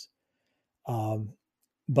individuals. Um,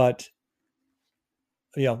 but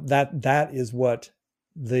that is what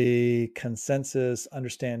the consensus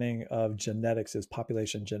understanding of genetics is,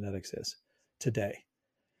 population genetics is today.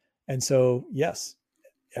 And so yes,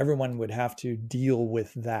 everyone would have to deal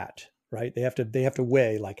with that, right? They have to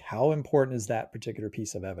weigh like, how important is that particular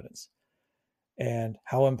piece of evidence, and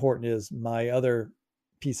how important is my other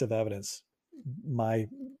piece of evidence, my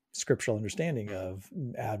scriptural understanding of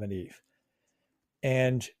Adam and Eve.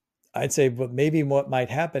 And I'd say, but maybe what might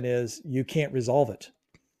happen is you can't resolve it,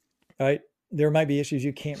 right? There might be issues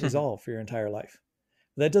you can't mm. resolve for your entire life.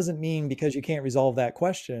 That doesn't mean because you can't resolve that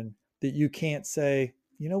question that you can't say,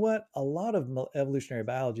 you know what, a lot of evolutionary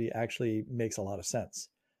biology actually makes a lot of sense.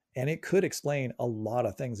 And it could explain a lot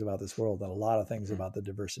of things about this world and a lot of things about the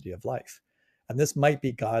diversity of life. And this might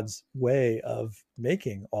be God's way of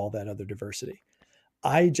making all that other diversity.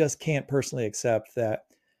 I just can't personally accept that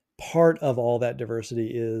part of all that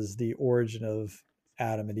diversity is the origin of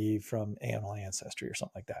Adam and Eve from animal ancestry or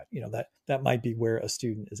something like that. That might be where a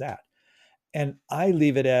student is at. And I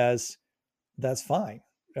leave it as, that's fine,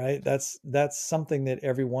 right? That's something that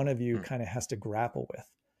every one of you Mm. kind of has to grapple with.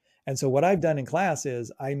 And so what I've done in class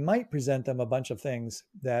is I might present them a bunch of things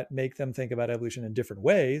that make them think about evolution in different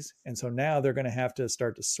ways. And so now they're going to have to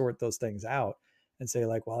start to sort those things out and say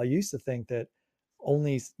like, well, I used to think that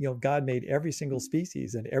only, God made every single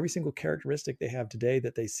species, and every single characteristic they have today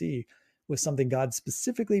that they see was something God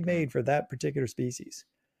specifically Mm. made for that particular species.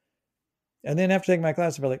 And then after taking my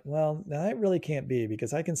class, we're like, well, now that really can't be,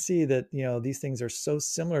 because I can see that, these things are so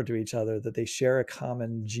similar to each other that they share a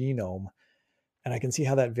common genome. And I can see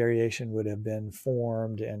how that variation would have been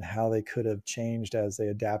formed and how they could have changed as they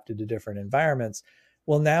adapted to different environments.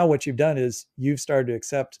 Well, now what you've done is you've started to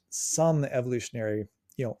accept some evolutionary,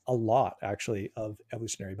 a lot actually of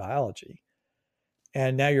evolutionary biology.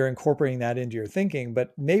 And now you're incorporating that into your thinking,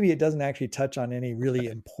 but maybe it doesn't actually touch on any really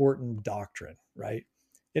important doctrine, right?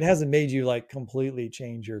 It hasn't made you like completely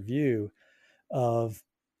change your view of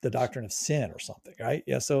the doctrine of sin or something, right?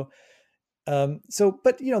 Yeah.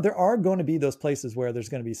 But there are going to be those places where there's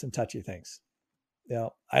going to be some touchy things.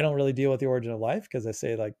 I don't really deal with the origin of life because I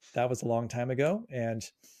say like that was a long time ago, and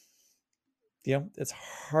it's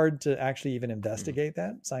hard to actually even Mm. investigate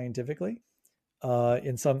that scientifically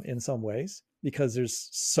in some ways, because there's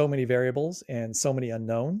so many variables and so many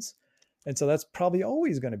unknowns. And so that's probably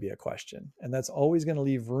always going to be a question, and that's always going to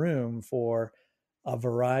leave room for a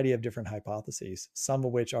variety of different hypotheses, some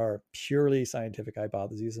of which are purely scientific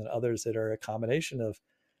hypotheses, and others that are a combination of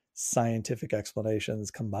scientific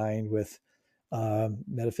explanations combined with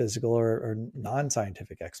metaphysical or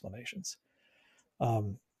non-scientific explanations.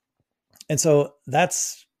 And so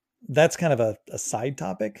that's kind of a side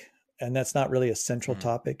topic, and that's not really a central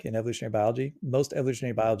topic in evolutionary biology. Most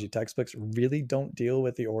evolutionary biology textbooks really don't deal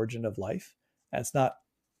with the origin of life. And it's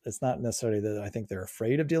not necessarily that I think they're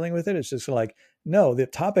afraid of dealing with it. It's just like, no, the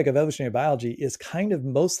topic of evolutionary biology is kind of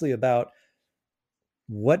mostly about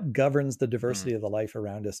what governs the diversity of the life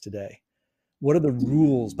around us today. What are the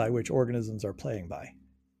rules by which organisms are playing by,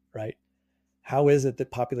 right? How is it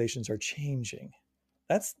that populations are changing?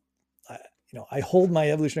 That's, I hold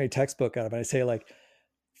my evolutionary textbook out and I say, like,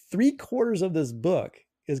 3/4 of this book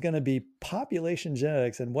is going to be population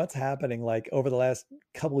genetics and what's happening like over the last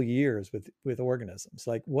couple of years with organisms.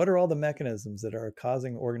 Like, what are all the mechanisms that are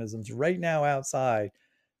causing organisms right now outside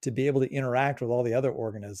to be able to interact with all the other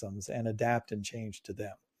organisms and adapt and change to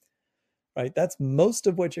them, right? That's most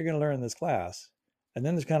of what you're going to learn in this class. And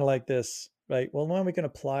then there's kind of like this, right? Well, when we can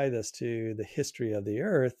apply this to the history of the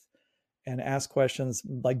earth and ask questions,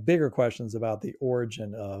 like bigger questions about the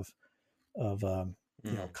origin of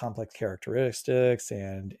complex characteristics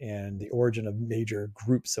and the origin of major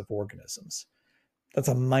groups of organisms. That's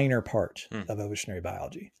a minor part of evolutionary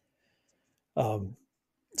biology.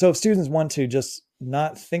 So if students want to just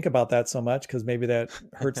not think about that so much, because maybe that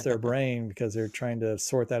hurts their brain because they're trying to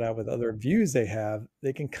sort that out with other views they have,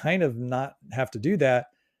 they can kind of not have to do that.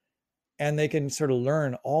 And they can sort of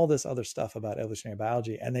learn all this other stuff about evolutionary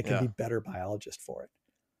biology, and they can be better biologists for it,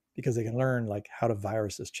 because they can learn like how do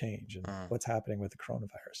viruses change and what's happening with the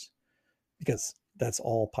coronavirus, because that's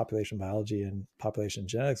all population biology and population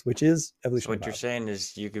genetics, which is evolutionary. So what you're saying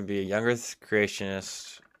is you can be a young Earth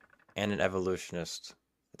creationist and an evolutionist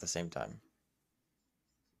at the same time.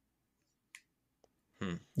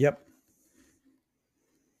 Yep.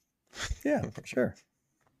 Yeah, sure.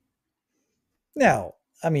 Now,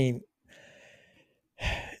 I mean,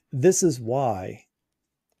 this is why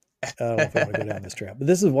I don't know if I want to go down this track, but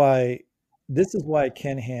this is why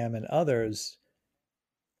Ken Ham and others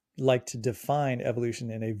like to define evolution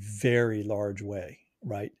in a very large way,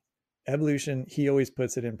 right? Evolution, he always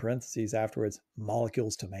puts it in parentheses afterwards,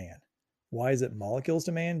 molecules to man. Why is it molecules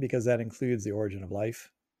to man? Because that includes the origin of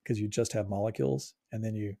life, because you just have molecules and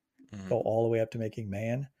then you go all the way up to making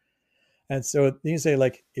man. And so you say,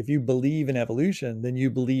 like, if you believe in evolution, then you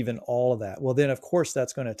believe in all of that. Well, then of course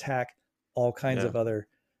that's going to attack all kinds of other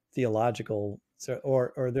theological,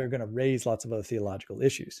 or they're going to raise lots of other theological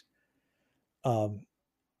issues.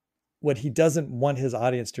 What he doesn't want his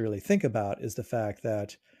audience to really think about is the fact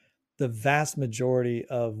that the vast majority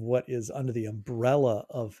of what is under the umbrella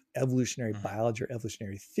of evolutionary biology or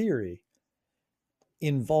evolutionary theory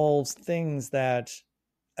involves things that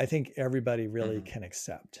I think everybody really can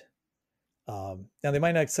accept. Now they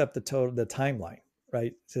might not accept the timeline,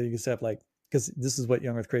 right? So you can accept, like, because this is what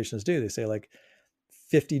young Earth creationists do. They say like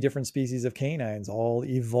 50 different species of canines all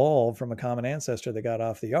evolved from a common ancestor that got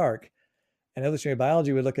off the ark. And evolutionary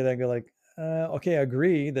biology would look at that and go like, okay, I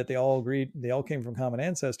agree that they all came from common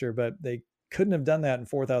ancestor, but they couldn't have done that in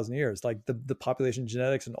 4,000 years. Like the population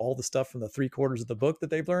genetics and all the stuff from the 3/4 of the book that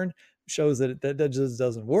they've learned shows that that just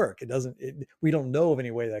doesn't work. We don't know of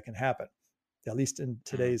any way that can happen, at least in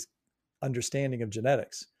today's understanding of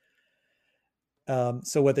genetics.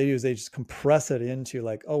 So what they do is they just compress it into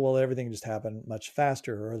like, oh, well, everything just happened much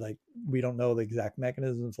faster, or like, we don't know the exact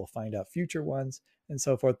mechanisms. We'll find out future ones and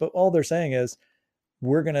so forth. But all they're saying is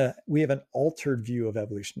we have an altered view of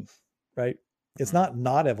evolution, right? It's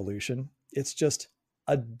not evolution. It's just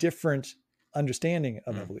a different understanding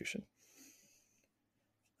of evolution.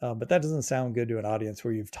 But that doesn't sound good to an audience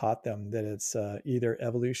where you've taught them that it's either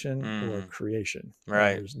evolution or creation.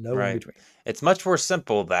 Right. There's no in between. It's much more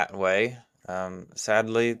simple that way.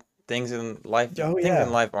 Sadly, things in life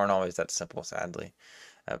aren't always that simple, sadly.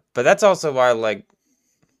 But that's also why, like,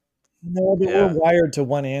 no, but we're wired to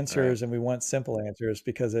want answers, and we want simple answers,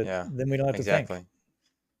 because then we don't have to think.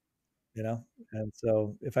 And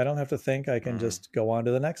so if I don't have to think, I can just go on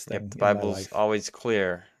to the next thing. The Bible's always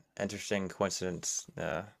clear. Interesting coincidence.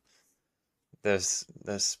 There's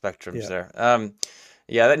spectrums there.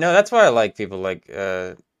 That's why I like people like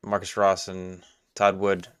Marcus Ross and Todd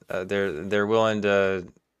Wood. They're willing to,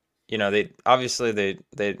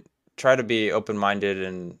 they try to be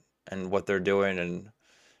open-minded and what they're doing, and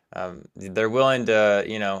they're willing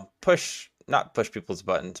to not push people's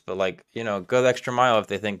buttons, but like go the extra mile if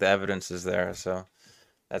they think the evidence is there. So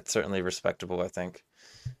that's certainly respectable, I think.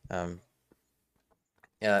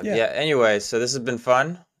 Anyway, so this has been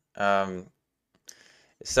fun.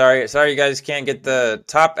 Sorry, you guys can't get the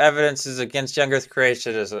top evidences against young Earth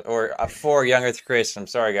creationism or for young Earth creation. I'm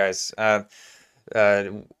sorry, guys. Uh,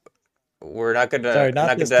 we're Sorry, not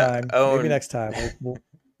not this gonna time. Maybe own next time.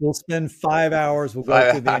 We'll spend 5 hours. We'll go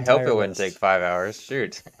through five. the I hope it entire wouldn't take list. 5 hours.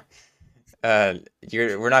 Shoot.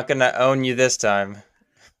 We're not gonna own you this time.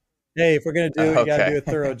 Hey, if we're gonna do it, you got to Okay. do a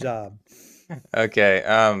thorough job. Okay.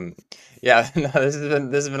 Yeah. No, this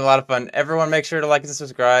has been a lot of fun. Everyone, make sure to like and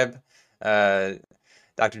subscribe. Uh,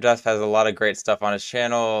 Dr. Duff has a lot of great stuff on his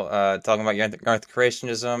channel, talking about young Earth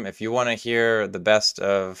creationism. If you want to hear the best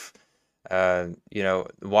of,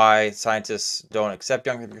 why scientists don't accept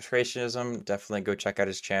young Earth creationism, definitely go check out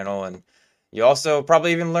his channel. And you also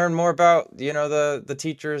probably even learn more about, the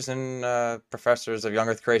teachers and professors of young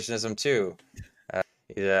Earth creationism too.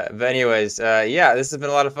 Yeah. But anyways, yeah, this has been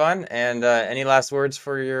a lot of fun. And any last words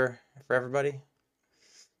for everybody?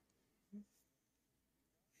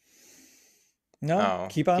 No, Oh,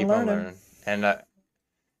 keep on keep on learning. learning. And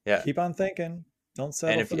yeah. Keep on thinking. Don't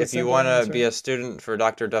And settle if for the if you simple want to be answer. a student for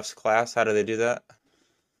Dr. Duff's class, how do they do that?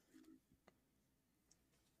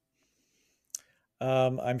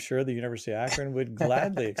 I'm sure the University of Akron would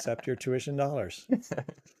gladly accept your tuition dollars.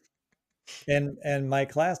 And my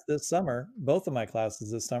class this summer, both of my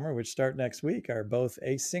classes this summer, which start next week, are both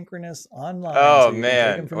asynchronous online, so Oh you can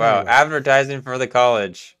take them man, from wow, anywhere. advertising for the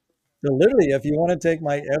college. So literally, if you want to take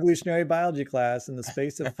my evolutionary biology class in the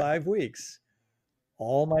space of 5 weeks,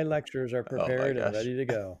 all my lectures are Oh my prepared and gosh. ready to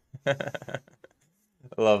go.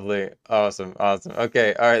 Lovely. Awesome. Awesome.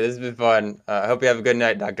 Okay. All right. This has been fun. I hope you have a good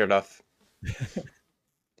night, Dr. Duff.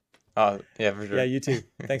 Yeah, for Yeah, sure. you too.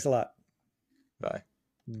 Thanks a lot. Bye.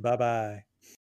 Bye bye.